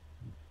precedent.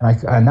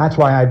 And that's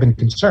why I've been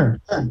concerned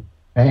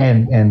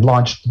and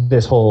launched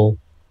this whole,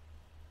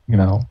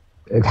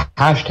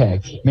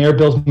 hashtag. Mayor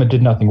Bylsma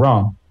did nothing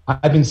wrong.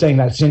 I've been saying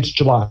that since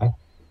July.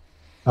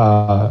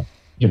 All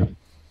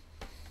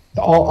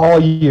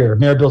year,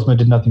 Mayor Bylsma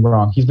did nothing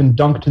wrong. He's been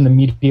dunked in the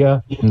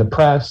media, in the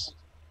press.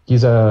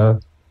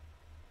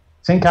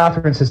 St.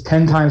 Catharines has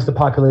 10 times the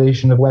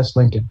population of West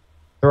Lincoln.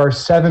 There are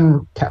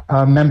 7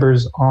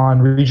 members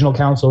on regional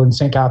council in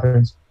St.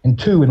 Catharines and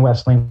 2 in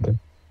West Lincoln.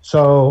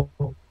 So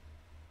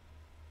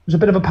there's a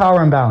bit of a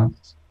power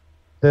imbalance.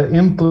 The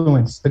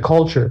influence, the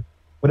culture,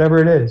 whatever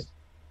it is.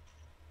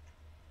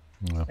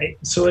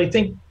 So I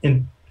think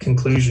in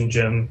conclusion,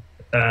 Jim,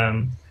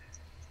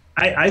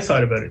 I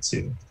thought about it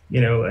too.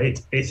 I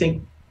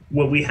think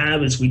what we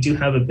have is we do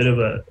have a bit of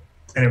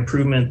an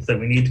improvement that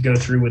we need to go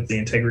through with the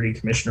Integrity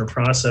Commissioner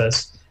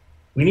process.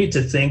 We need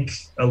to think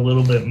a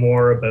little bit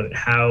more about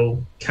how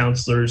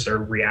councillors are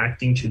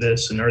reacting to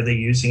this, and are they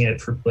using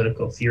it for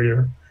political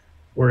theater,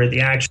 or are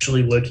they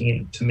actually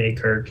looking to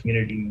make our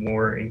community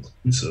more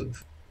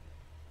inclusive?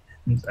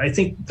 I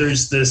think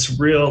there's this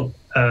real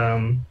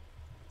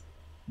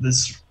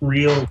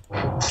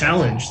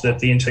challenge that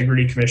the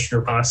Integrity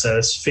Commissioner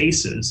process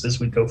faces as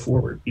we go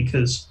forward,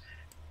 because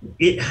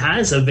it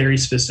has a very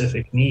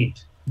specific need,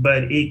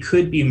 but it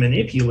could be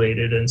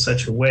manipulated in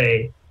such a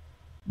way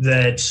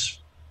that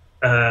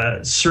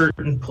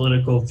certain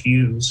political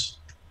views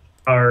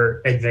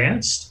are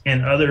advanced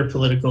and other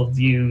political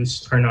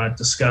views are not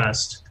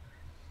discussed.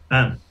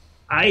 I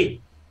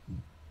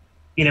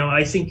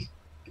think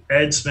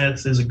Ed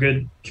Smith is a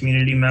good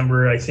community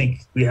member. I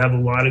think we have a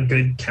lot of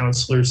good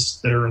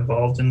counselors that are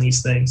involved in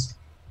these things,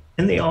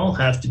 and they all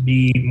have to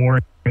be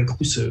more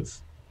inclusive.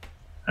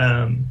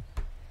 And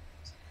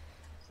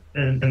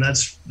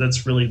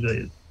that's really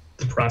the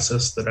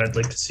process that I'd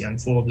like to see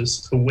unfold,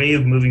 is a way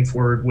of moving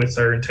forward with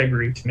our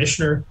Integrity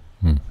Commissioner,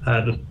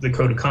 the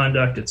code of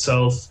conduct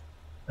itself,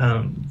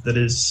 that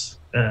is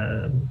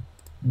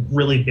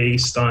really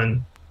based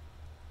on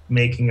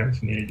making our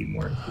community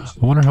more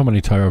inclusive. I wonder how many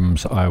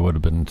times I would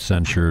have been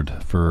censured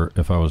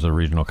if I was a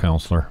regional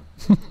councillor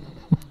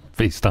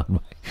based on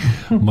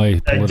my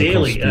political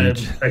daily,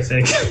 speech. I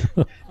think.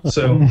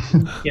 So,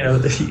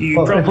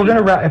 if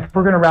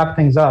we're gonna wrap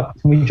things up,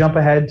 can we jump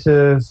ahead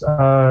to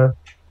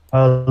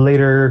a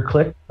later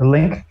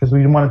link, because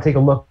we want to take a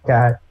look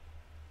at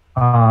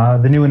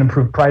the new and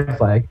improved pride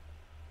flag.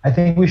 I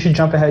think we should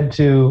jump ahead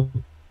to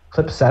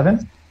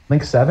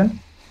link 7,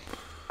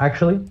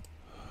 actually,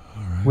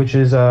 right. which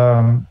is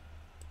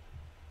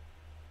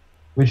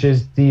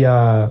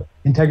the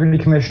Integrity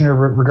Commissioner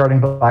regarding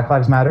Black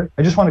Lives Matter.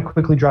 I just want to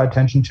quickly draw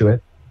attention to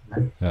it.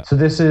 Yeah. So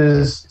this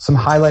is some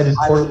highlighted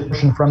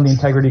portion from the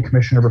Integrity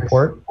Commissioner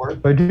report. So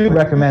I do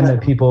recommend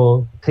that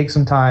people take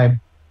some time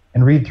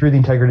and read through the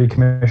Integrity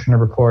Commissioner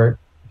report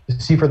to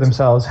see for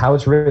themselves how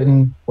it's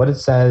written, what it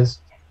says,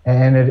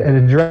 and it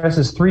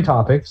addresses 3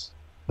 topics: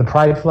 the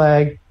pride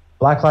flag,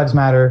 Black Lives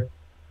Matter,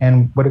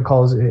 and what it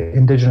calls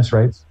Indigenous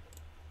rights.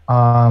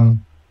 Of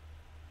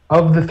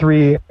the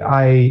 3,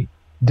 I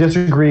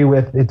disagree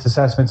with its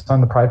assessments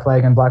on the pride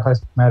flag and Black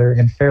Lives Matter,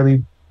 and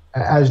fairly,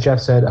 as Jeff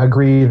said,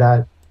 agree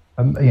that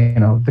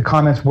the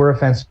comments were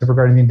offensive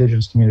regarding the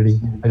Indigenous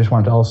community. I just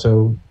wanted to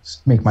also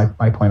make my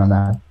point on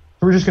that.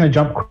 So we're just going to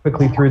jump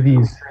quickly through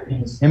these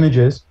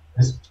images.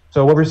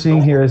 So what we're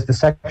seeing here is the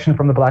section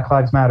from the Black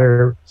Lives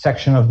Matter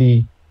section of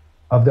the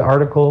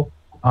article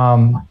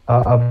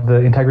of the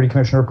Integrity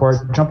Commissioner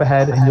report. Jump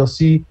ahead and you'll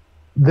see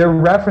their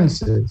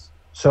references.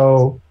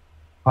 So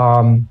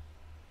how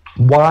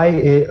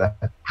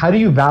do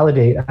you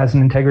validate as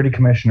an Integrity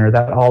Commissioner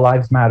that all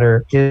lives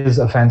matter is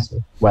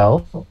offensive?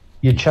 Well,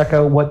 you check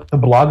out what the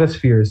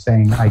blogosphere is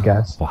saying, I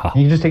guess. Wow.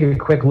 And you just take a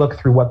quick look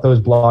through what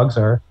those blogs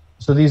are.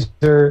 So these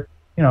are,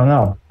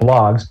 not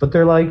blogs, but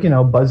they're like,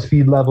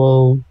 BuzzFeed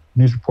level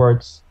news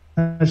reports.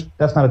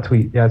 That's not a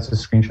tweet. Yeah, it's a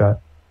screenshot.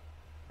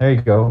 There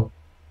you go.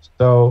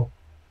 So,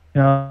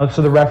 so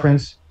the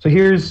reference. So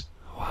here's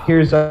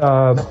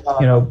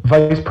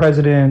Vice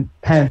President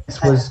Pence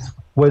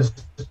was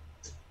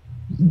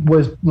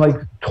like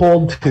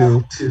told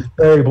to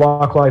bury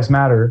Black Lives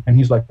Matter, and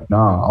he's like,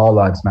 nah, all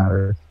lives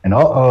matter. And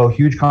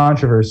huge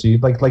controversy,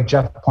 like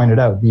Jeff pointed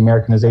out, the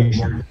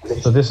Americanization.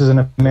 So this is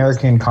an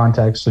American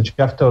context. So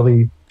Jeff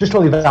totally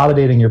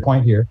validating your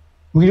point here.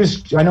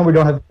 I know we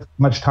don't have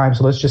much time,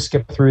 so let's just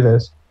skip through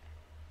this.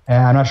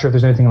 And I'm not sure if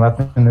there's anything left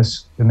in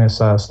this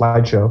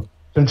slideshow.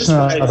 So just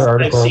another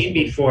article I've seen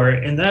before,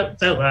 and that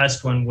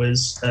last one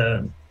was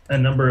a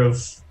number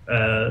of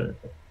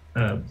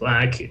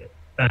Black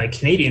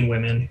Canadian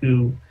women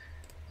who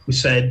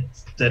said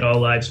that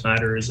all lives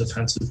matter is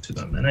offensive to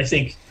them. And I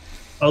think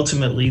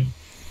ultimately,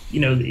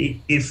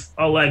 if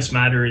all lives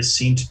matter is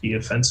seen to be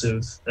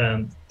offensive,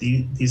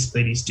 these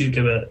ladies do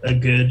give a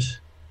good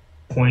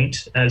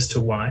point as to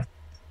why,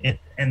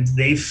 and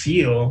they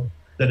feel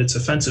that it's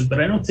offensive,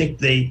 but I don't think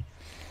they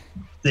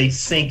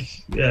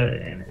think,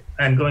 and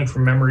I'm going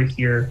from memory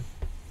here,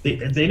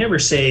 they never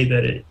say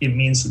that it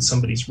means that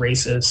somebody's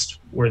racist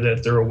or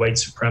that they're a white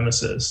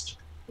supremacist.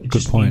 It Good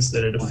just point. means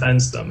that it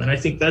offends them. And I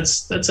think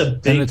that's a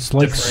big And it's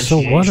like,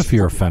 so what if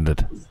you're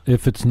offended?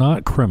 If it's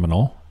not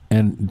criminal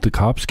and the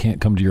cops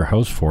can't come to your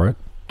house for it,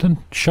 then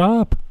shut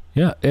up.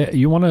 Yeah,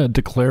 you want to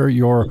declare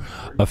your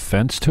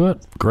offense to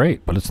it?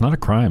 Great, but it's not a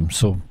crime,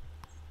 so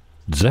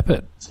zip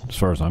it, as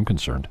far as I'm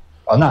concerned.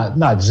 Well,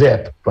 not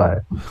zip,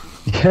 but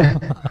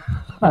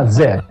not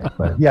zip,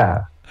 but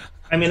yeah.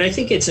 I mean, I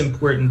think it's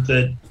important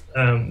that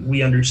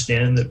we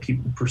understand that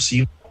people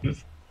perceive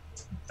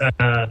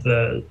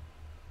the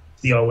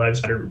All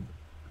Lives Matter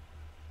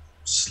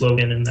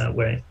slogan in that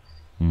way.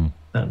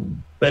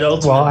 But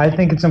ultimately, well, I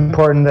think it's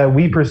important that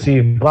we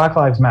perceive Black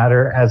Lives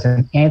Matter as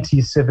an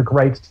anti-civic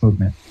rights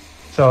movement.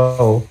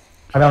 So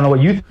I don't know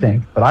what you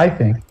think, but I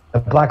think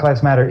that Black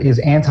Lives Matter is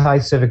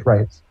anti-civic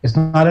rights. It's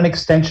not an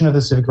extension of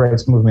the civic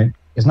rights movement.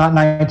 It's not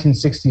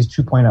 1960s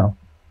 2.0.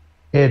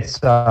 It's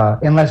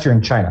unless you're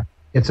in China.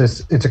 It's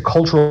a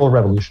cultural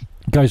revolution.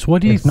 Guys,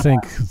 what do you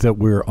think that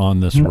we're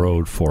on this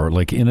road for?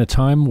 Like, in a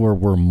time where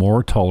we're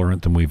more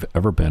tolerant than we've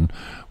ever been,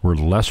 we're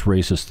less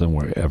racist than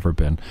we've ever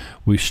been,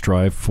 we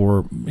strive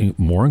for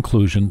more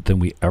inclusion than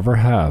we ever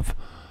have.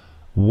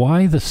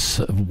 Why the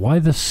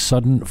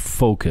sudden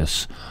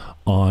focus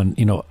on,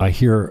 I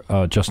hear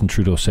Justin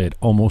Trudeau say it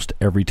almost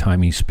every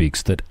time he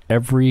speaks, that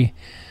every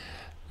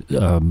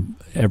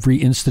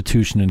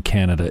institution in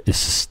Canada is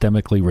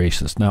systemically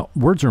racist. Now,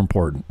 words are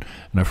important,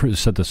 and I've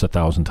said this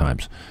 1,000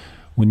 times.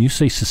 When you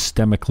say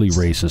systemically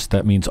racist,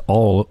 that means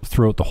all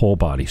throughout the whole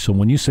body. So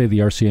when you say the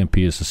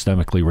RCMP is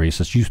systemically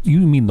racist, you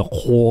mean the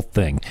whole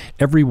thing,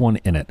 everyone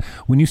in it.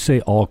 When you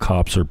say all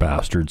cops are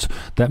bastards,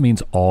 that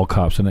means all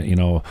cops in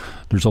it.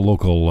 There's a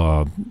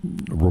local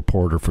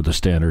reporter for the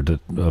Standard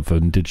of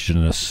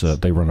Indigenous.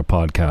 They run a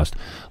podcast.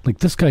 Like,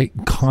 this guy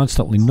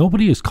constantly,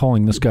 nobody is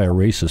calling this guy a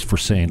racist for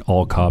saying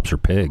all cops are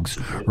pigs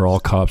or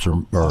all cops are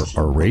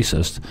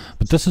racist.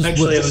 But this is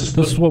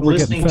what we're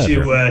getting fed.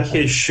 Listening to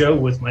his show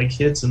with my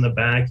kids in the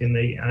back, and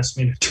they asked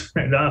me to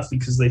turn it off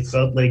because they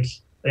felt like,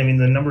 the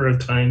number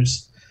of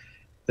times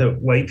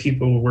that white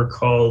people were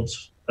called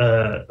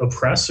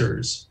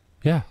oppressors.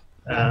 Yeah.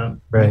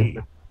 Right.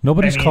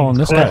 Nobody's calling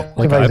this guy.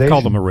 Like, I've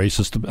called him a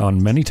racist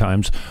on many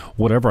times.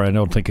 Whatever. I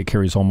don't think it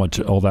carries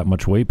all that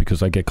much weight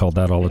because I get called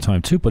that all the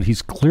time too. But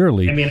he's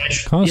clearly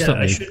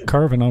constantly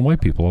carving on white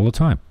people all the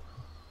time.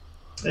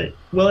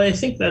 Well, I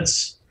think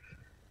that's,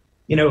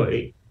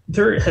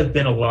 there have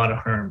been a lot of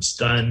harms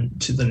done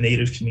to the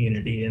Native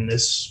community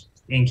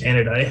in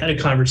Canada. I had a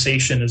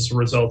conversation as a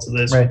result of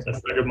this with a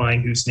friend of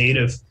mine who's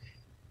Native.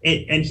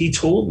 And he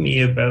told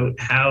me about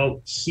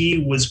how he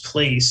was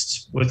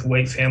placed with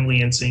white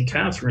family in St.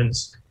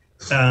 Catharines.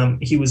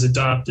 He was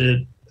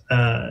adopted,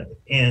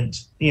 and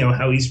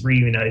how he's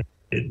reunited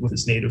with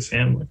his Native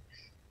family.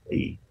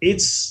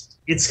 It's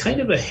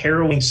kind of a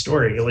harrowing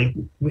story. Like,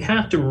 we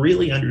have to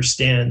really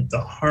understand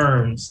the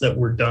harms that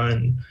were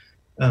done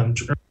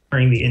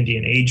during the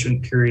Indian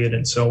Agent period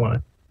and so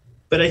on.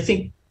 But I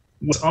think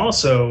what's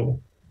also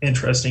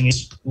interesting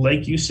is,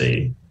 like you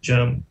say,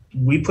 Jim,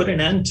 we put an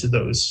end to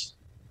those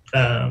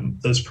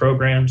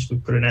programs. We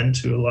put an end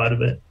to a lot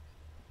of it.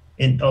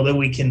 And although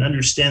we can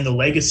understand the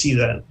legacy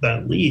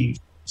that leaves,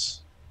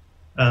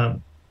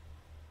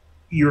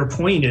 your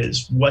point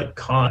is what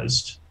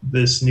caused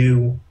this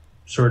new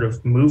sort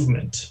of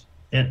movement.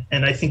 And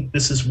I think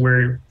this is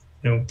where,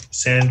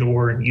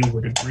 Sandor and you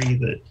would agree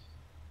that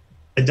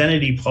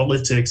identity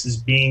politics is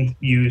being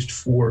used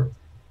for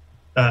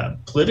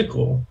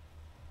political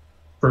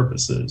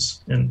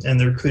purposes, and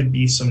there could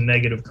be some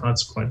negative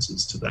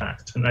consequences to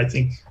that. And I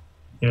think,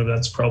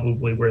 that's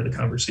probably where the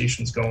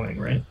conversation's going,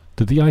 right?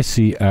 Did the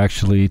IC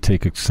actually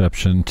take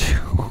exception to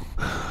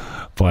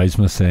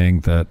Weisma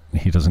saying that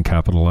he doesn't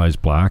capitalize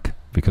black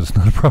because it's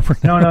not a proper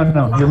name?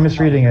 No. You're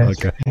misreading it.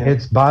 Okay.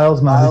 It's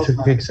Bilesma who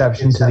took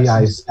exception to the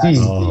IC.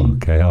 Oh,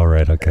 okay. All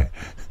right. Okay.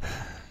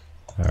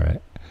 All right.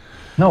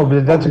 No,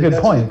 but that's a good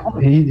point.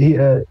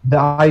 The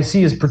IC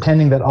is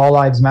pretending that All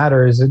Lives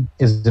Matter is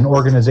an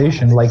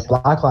organization like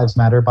Black Lives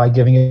Matter by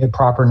giving it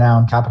proper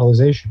noun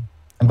capitalization.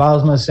 And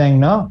Bilesma is saying,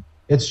 no,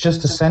 it's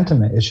just a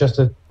sentiment. It's just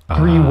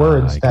three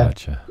words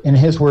that, in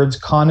his words,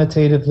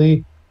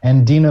 connotatively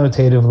and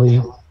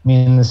denotatively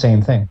mean the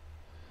same thing.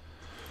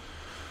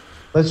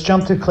 Let's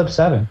jump to clip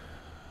 7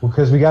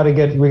 because we got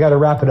to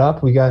wrap it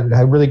up. We got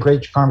a really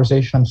great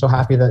conversation. I'm so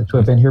happy to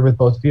have been here with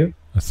both of you.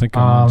 I think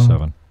I'm on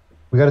 7.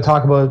 We got to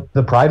talk about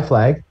the pride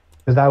flag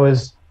because that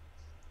was,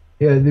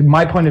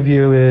 my point of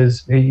view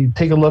is, you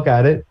take a look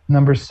at it,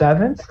 number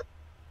 7.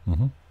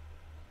 Mm-hmm. And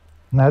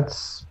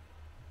that's,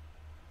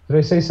 did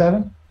I say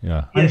 7?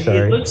 Yeah. I'm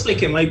sorry. It looks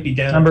like it might be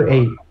down. Number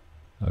 8.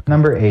 Okay.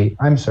 Number 8.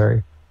 I'm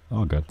sorry.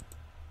 Oh, good.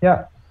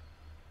 Yeah.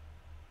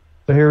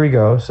 So here we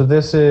go. So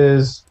this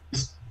is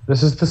the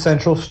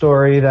central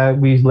story that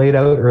we laid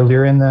out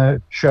earlier in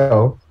the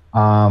show.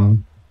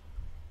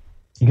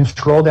 You can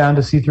scroll down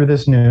to see through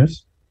this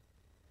news.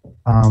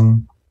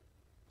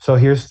 So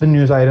here's the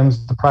news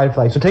items, the pride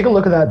flag. So take a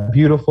look at that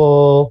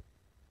beautiful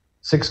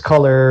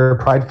 6-color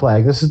pride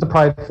flag. This is the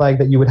pride flag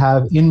that you would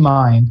have in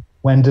mind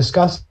when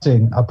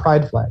discussing a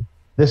pride flag.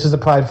 This is the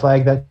pride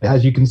flag that,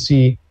 as you can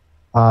see,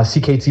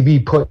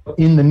 CKTV put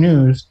in the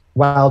news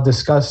while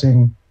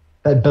discussing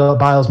that Bill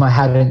Bylsma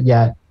hadn't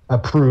yet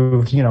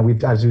approved,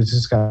 as we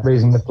discussed,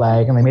 raising the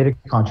flag, and they made a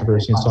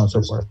controversy and so on and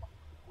so forth.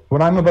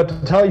 What I'm about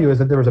to tell you is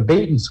that there was a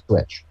bait and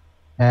switch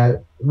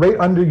right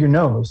under your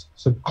nose.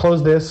 So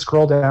close this,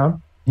 scroll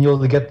down, and you'll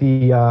get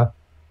the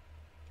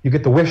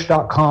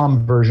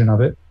wish.com version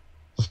of it.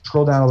 So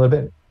scroll down a little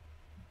bit.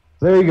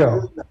 So there you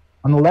go.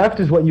 On the left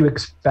is what you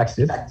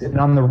expected, and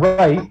on the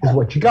right is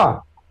what you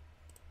got.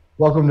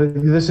 Welcome to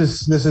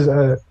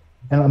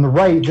and on the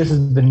right, this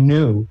is the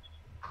new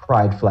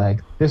pride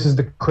flag. This is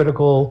the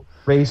critical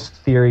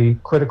theory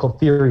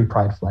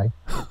pride flag.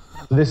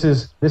 So this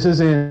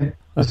isn't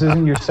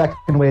your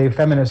second wave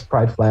feminist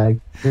pride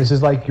flag. This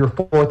is like your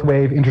fourth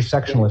wave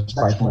intersectionalist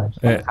pride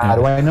flag. How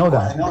do I know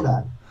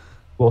that?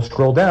 Well,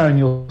 scroll down and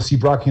you'll see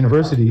Brock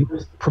University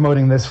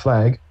promoting this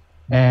flag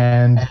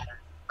and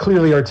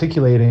clearly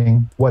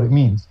articulating what it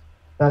means.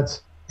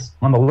 That's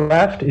on the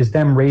left is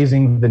them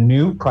raising the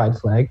new pride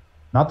flag,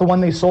 not the one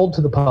they sold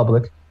to the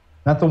public,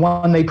 not the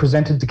one they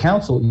presented to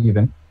council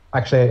even.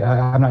 Actually,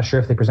 I'm not sure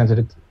if they presented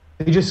it.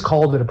 They just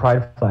called it a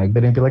pride flag.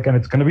 They didn't be like, and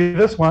it's going to be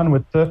this one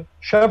with the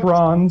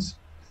chevrons.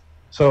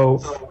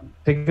 So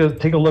take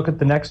a look at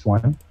the next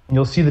one, and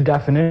you'll see the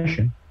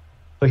definition.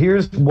 So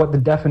here's what the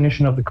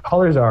definition of the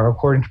colors are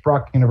according to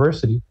Brock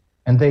University,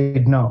 and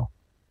they'd know.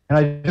 And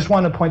I just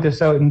want to point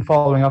this out in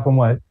following up on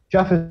what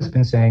Jeff has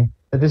been saying,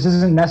 that this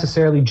isn't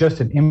necessarily just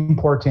an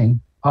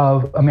importing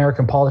of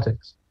American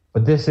politics,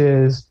 but this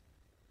is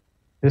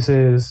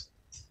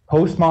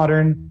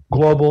postmodern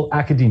global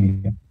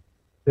academia.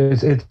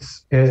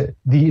 The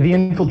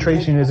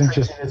infiltration isn't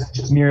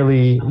just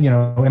merely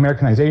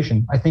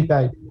Americanization. I think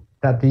that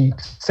the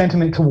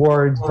sentiment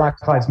towards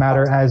Black Lives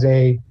Matter as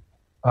a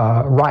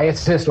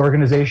riotist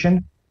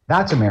organization,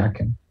 that's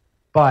American,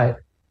 but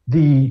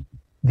the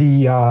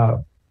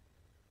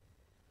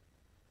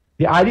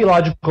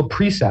ideological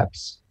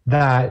precepts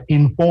that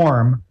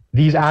inform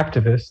these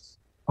activists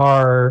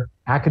are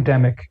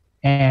academic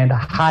and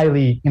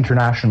highly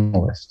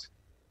internationalist.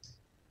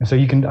 And so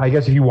you can, I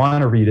guess if you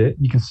want to read it,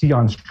 you can see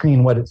on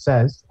screen what it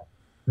says.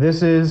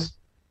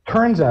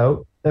 Turns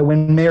out that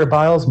when Mayor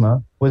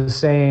Bylsma was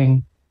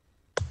saying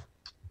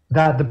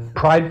that the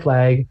pride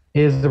flag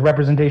is the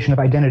representation of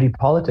identity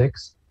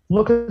politics,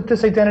 look at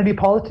this identity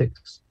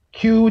politics.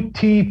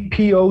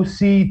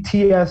 QTPOC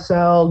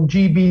TSL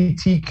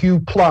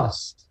GBTQ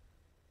plus.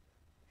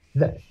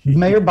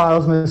 Mayor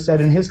Bylsma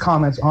said in his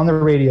comments on the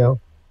radio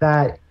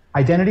that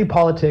identity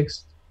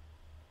politics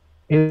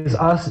is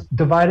us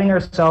dividing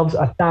ourselves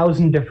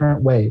 1,000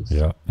 different ways.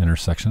 Yeah,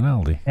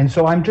 intersectionality. And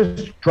so I'm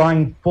just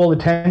drawing full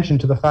attention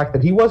to the fact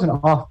that he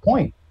wasn't off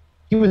point.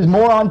 He was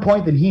more on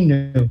point than he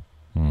knew,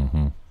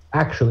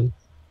 actually.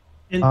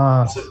 And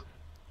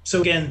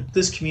so again,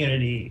 this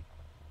community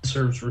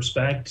deserves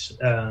respect.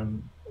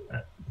 I'm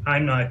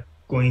not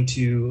going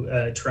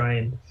to try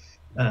and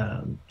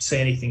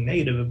say anything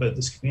negative about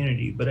this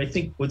community, but I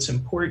think what's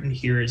important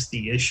here is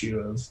the issue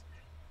of,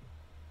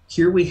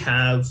 here we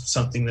have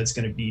something that's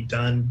going to be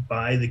done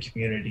by the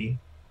community.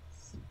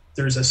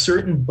 There's a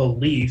certain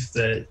belief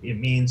that it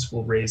means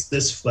we'll raise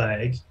this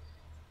flag,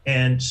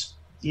 and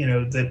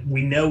that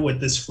we know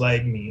what this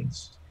flag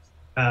means.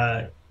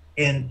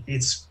 And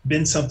it's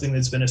been something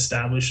that's been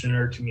established in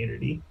our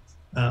community.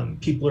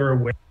 People are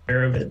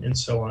aware of it and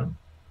so on.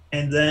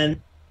 And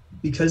then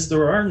because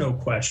there are no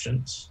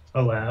questions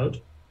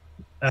allowed,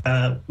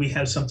 we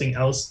have something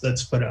else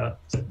that's put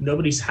up that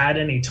nobody's had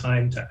any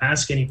time to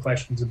ask any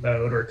questions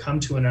about or come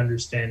to an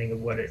understanding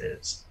of what it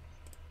is.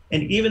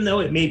 And even though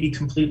it may be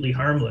completely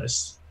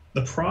harmless,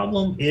 the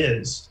problem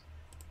is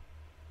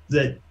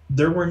that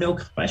there were no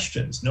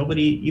questions.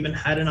 Nobody even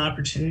had an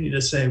opportunity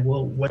to say,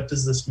 well, what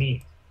does this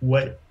mean?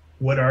 What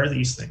are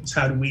these things?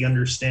 How do we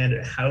understand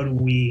it? How do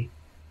we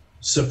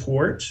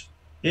support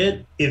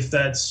it if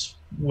that's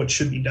what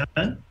should be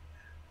done?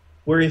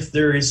 Or if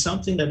there is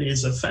something that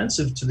is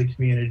offensive to the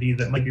community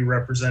that might be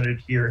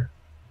represented here,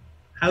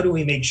 how do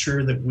we make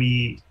sure that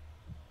we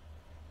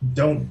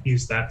don't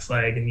use that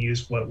flag and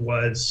use what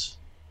was,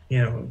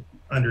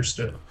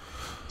 understood?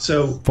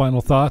 So,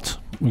 final thoughts?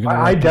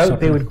 I doubt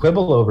they would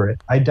quibble over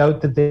it. I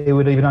doubt that they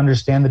would even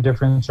understand the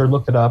difference or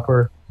look it up,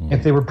 or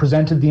if they were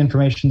presented the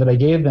information that I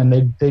gave them,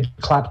 they'd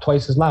clap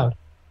twice as loud.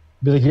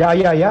 Be like,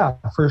 yeah,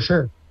 for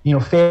sure.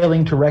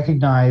 Failing to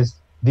recognize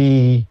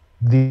the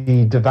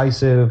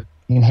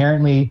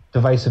inherently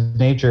divisive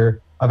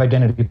nature of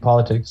identity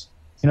politics.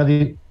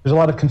 There's a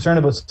lot of concern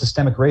about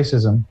systemic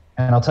racism,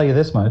 and I'll tell you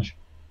this much: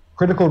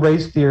 critical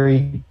race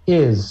theory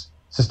is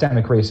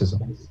systemic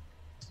racism.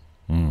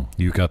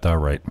 You got that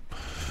right.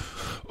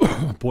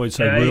 Boys,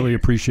 I really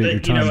appreciate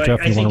your time. Jeff,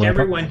 I think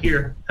everyone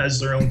here has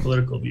their own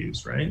political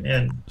views, right?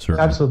 And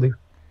certainly. Absolutely.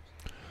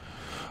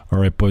 All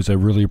right, boys, I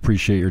really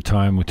appreciate your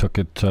time. We took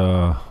it,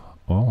 I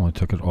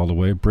took it all the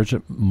way.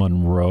 Bridget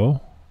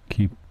Monroe,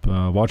 keep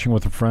watching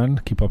with a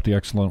friend. Keep up the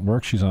excellent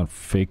work. She's on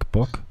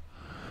Facebook.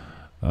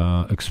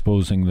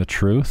 exposing the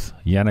truth.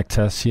 Yannick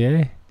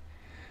Tessier,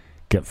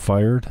 get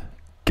fired,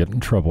 get in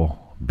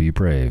trouble, be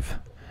brave,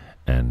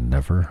 and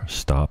never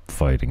stop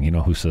fighting. You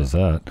know who says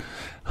that?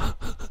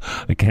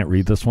 I can't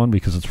read this one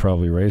because it's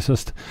probably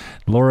racist.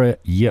 Laura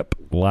Yip,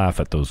 laugh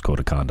at those code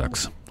of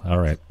conducts. All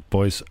right,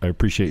 boys, I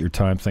appreciate your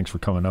time. Thanks for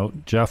coming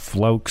out. Jeff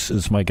Laux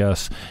is my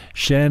guest.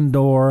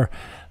 Shandor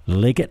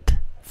Liggett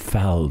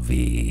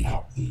Falvey.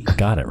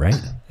 Got it, right?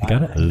 You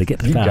got it?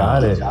 Liggett Falvey. You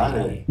got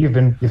it.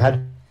 You've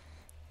had...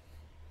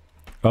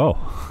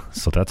 Oh,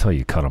 so that's how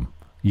you cut them.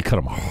 You cut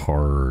them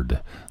hard.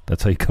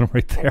 That's how you cut them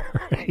right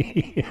there.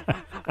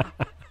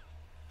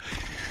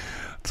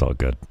 It's all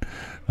good.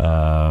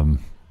 Comment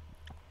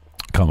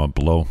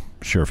below.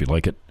 Share if you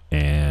like it.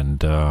 And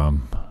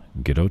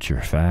get out your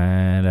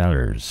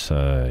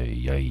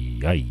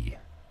 $5.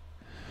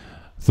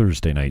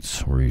 Thursday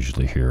nights, we're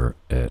usually here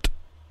at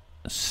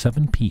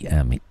 7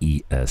 p.m.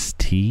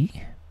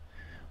 EST.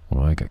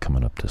 What do I got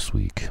coming up this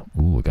week?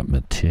 Ooh, I got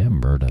Mathieu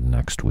Murda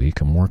next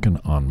week. I'm working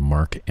on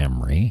Mark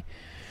Emery.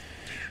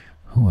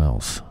 Who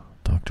else?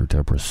 Dr.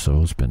 Deborah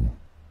So's been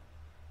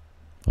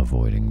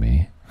avoiding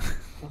me.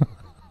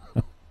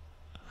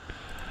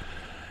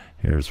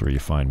 Here's where you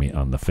find me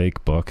on the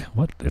fake book.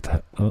 What?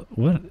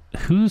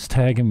 Who's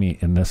tagging me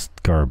in this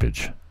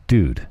garbage?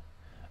 Dude,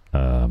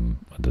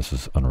 this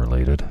is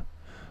unrelated.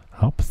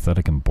 How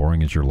pathetic and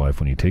boring is your life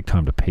when you take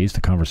time to paste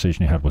the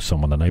conversation you had with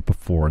someone the night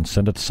before and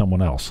send it to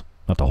someone else?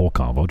 Not the whole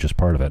convo, just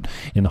part of it.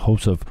 In the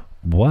hopes of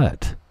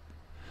what?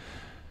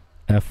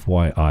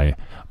 FYI,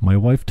 my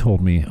wife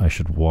told me I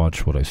should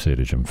watch what I say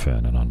to Jim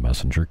Fannin on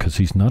Messenger because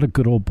he's not a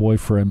good old boy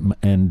for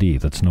MND.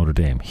 That's Notre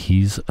Dame.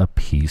 He's a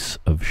piece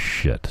of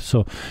shit.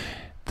 So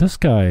this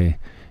guy,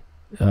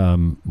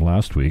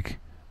 last week,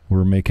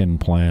 we're making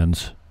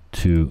plans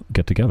to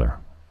get together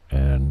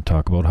and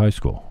talk about high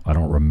school. I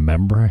don't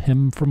remember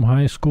him from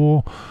high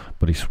school,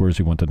 but he swears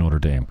he went to Notre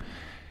Dame.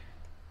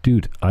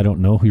 Dude, I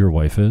don't know who your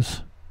wife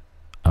is.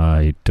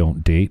 I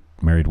don't date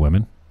married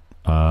women.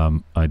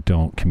 I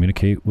don't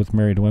communicate with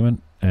married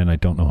women, and I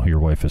don't know who your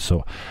wife is.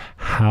 So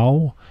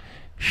how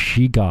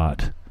she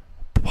got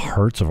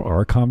parts of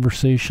our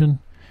conversation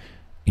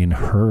in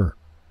her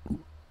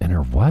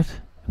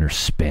what? In her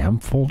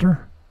spam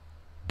folder?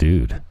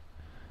 Dude,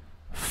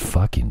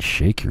 fucking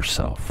shake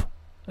yourself.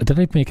 Did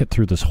I make it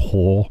through this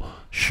whole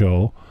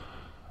show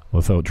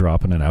without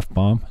dropping an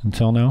F-bomb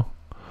until now?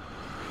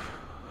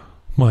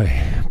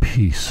 My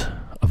piece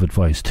of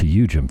advice to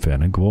you, Jim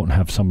Fannin: go out and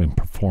have someone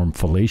perform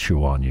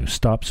fellatio on you.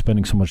 Stop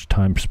spending so much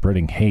time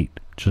spreading hate.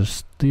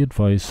 Just the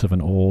advice of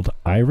an old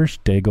Irish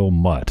Dago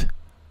mutt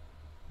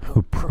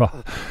who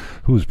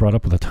was brought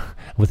up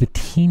with a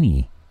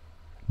teeny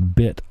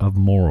bit of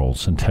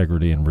morals,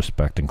 integrity, and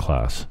respect in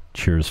class.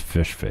 Cheers,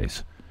 fish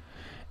face.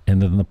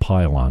 And then the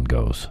pylon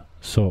goes.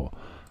 So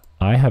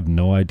I have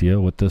no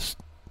idea what this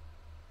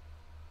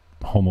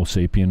Homo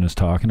sapien is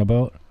talking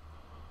about.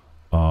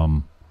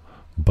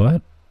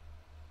 But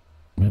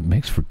it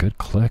makes for good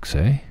clicks,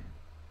 eh?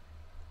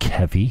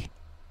 Kevy.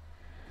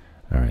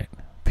 All right.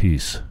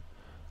 Peace.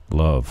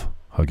 Love.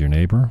 Hug your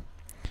neighbor.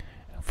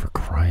 And for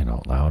crying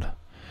out loud,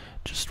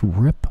 just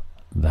rip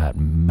that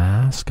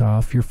mask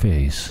off your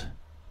face.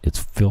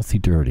 It's filthy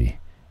dirty,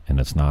 and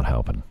it's not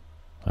helping.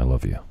 I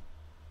love you.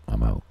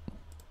 I'm out.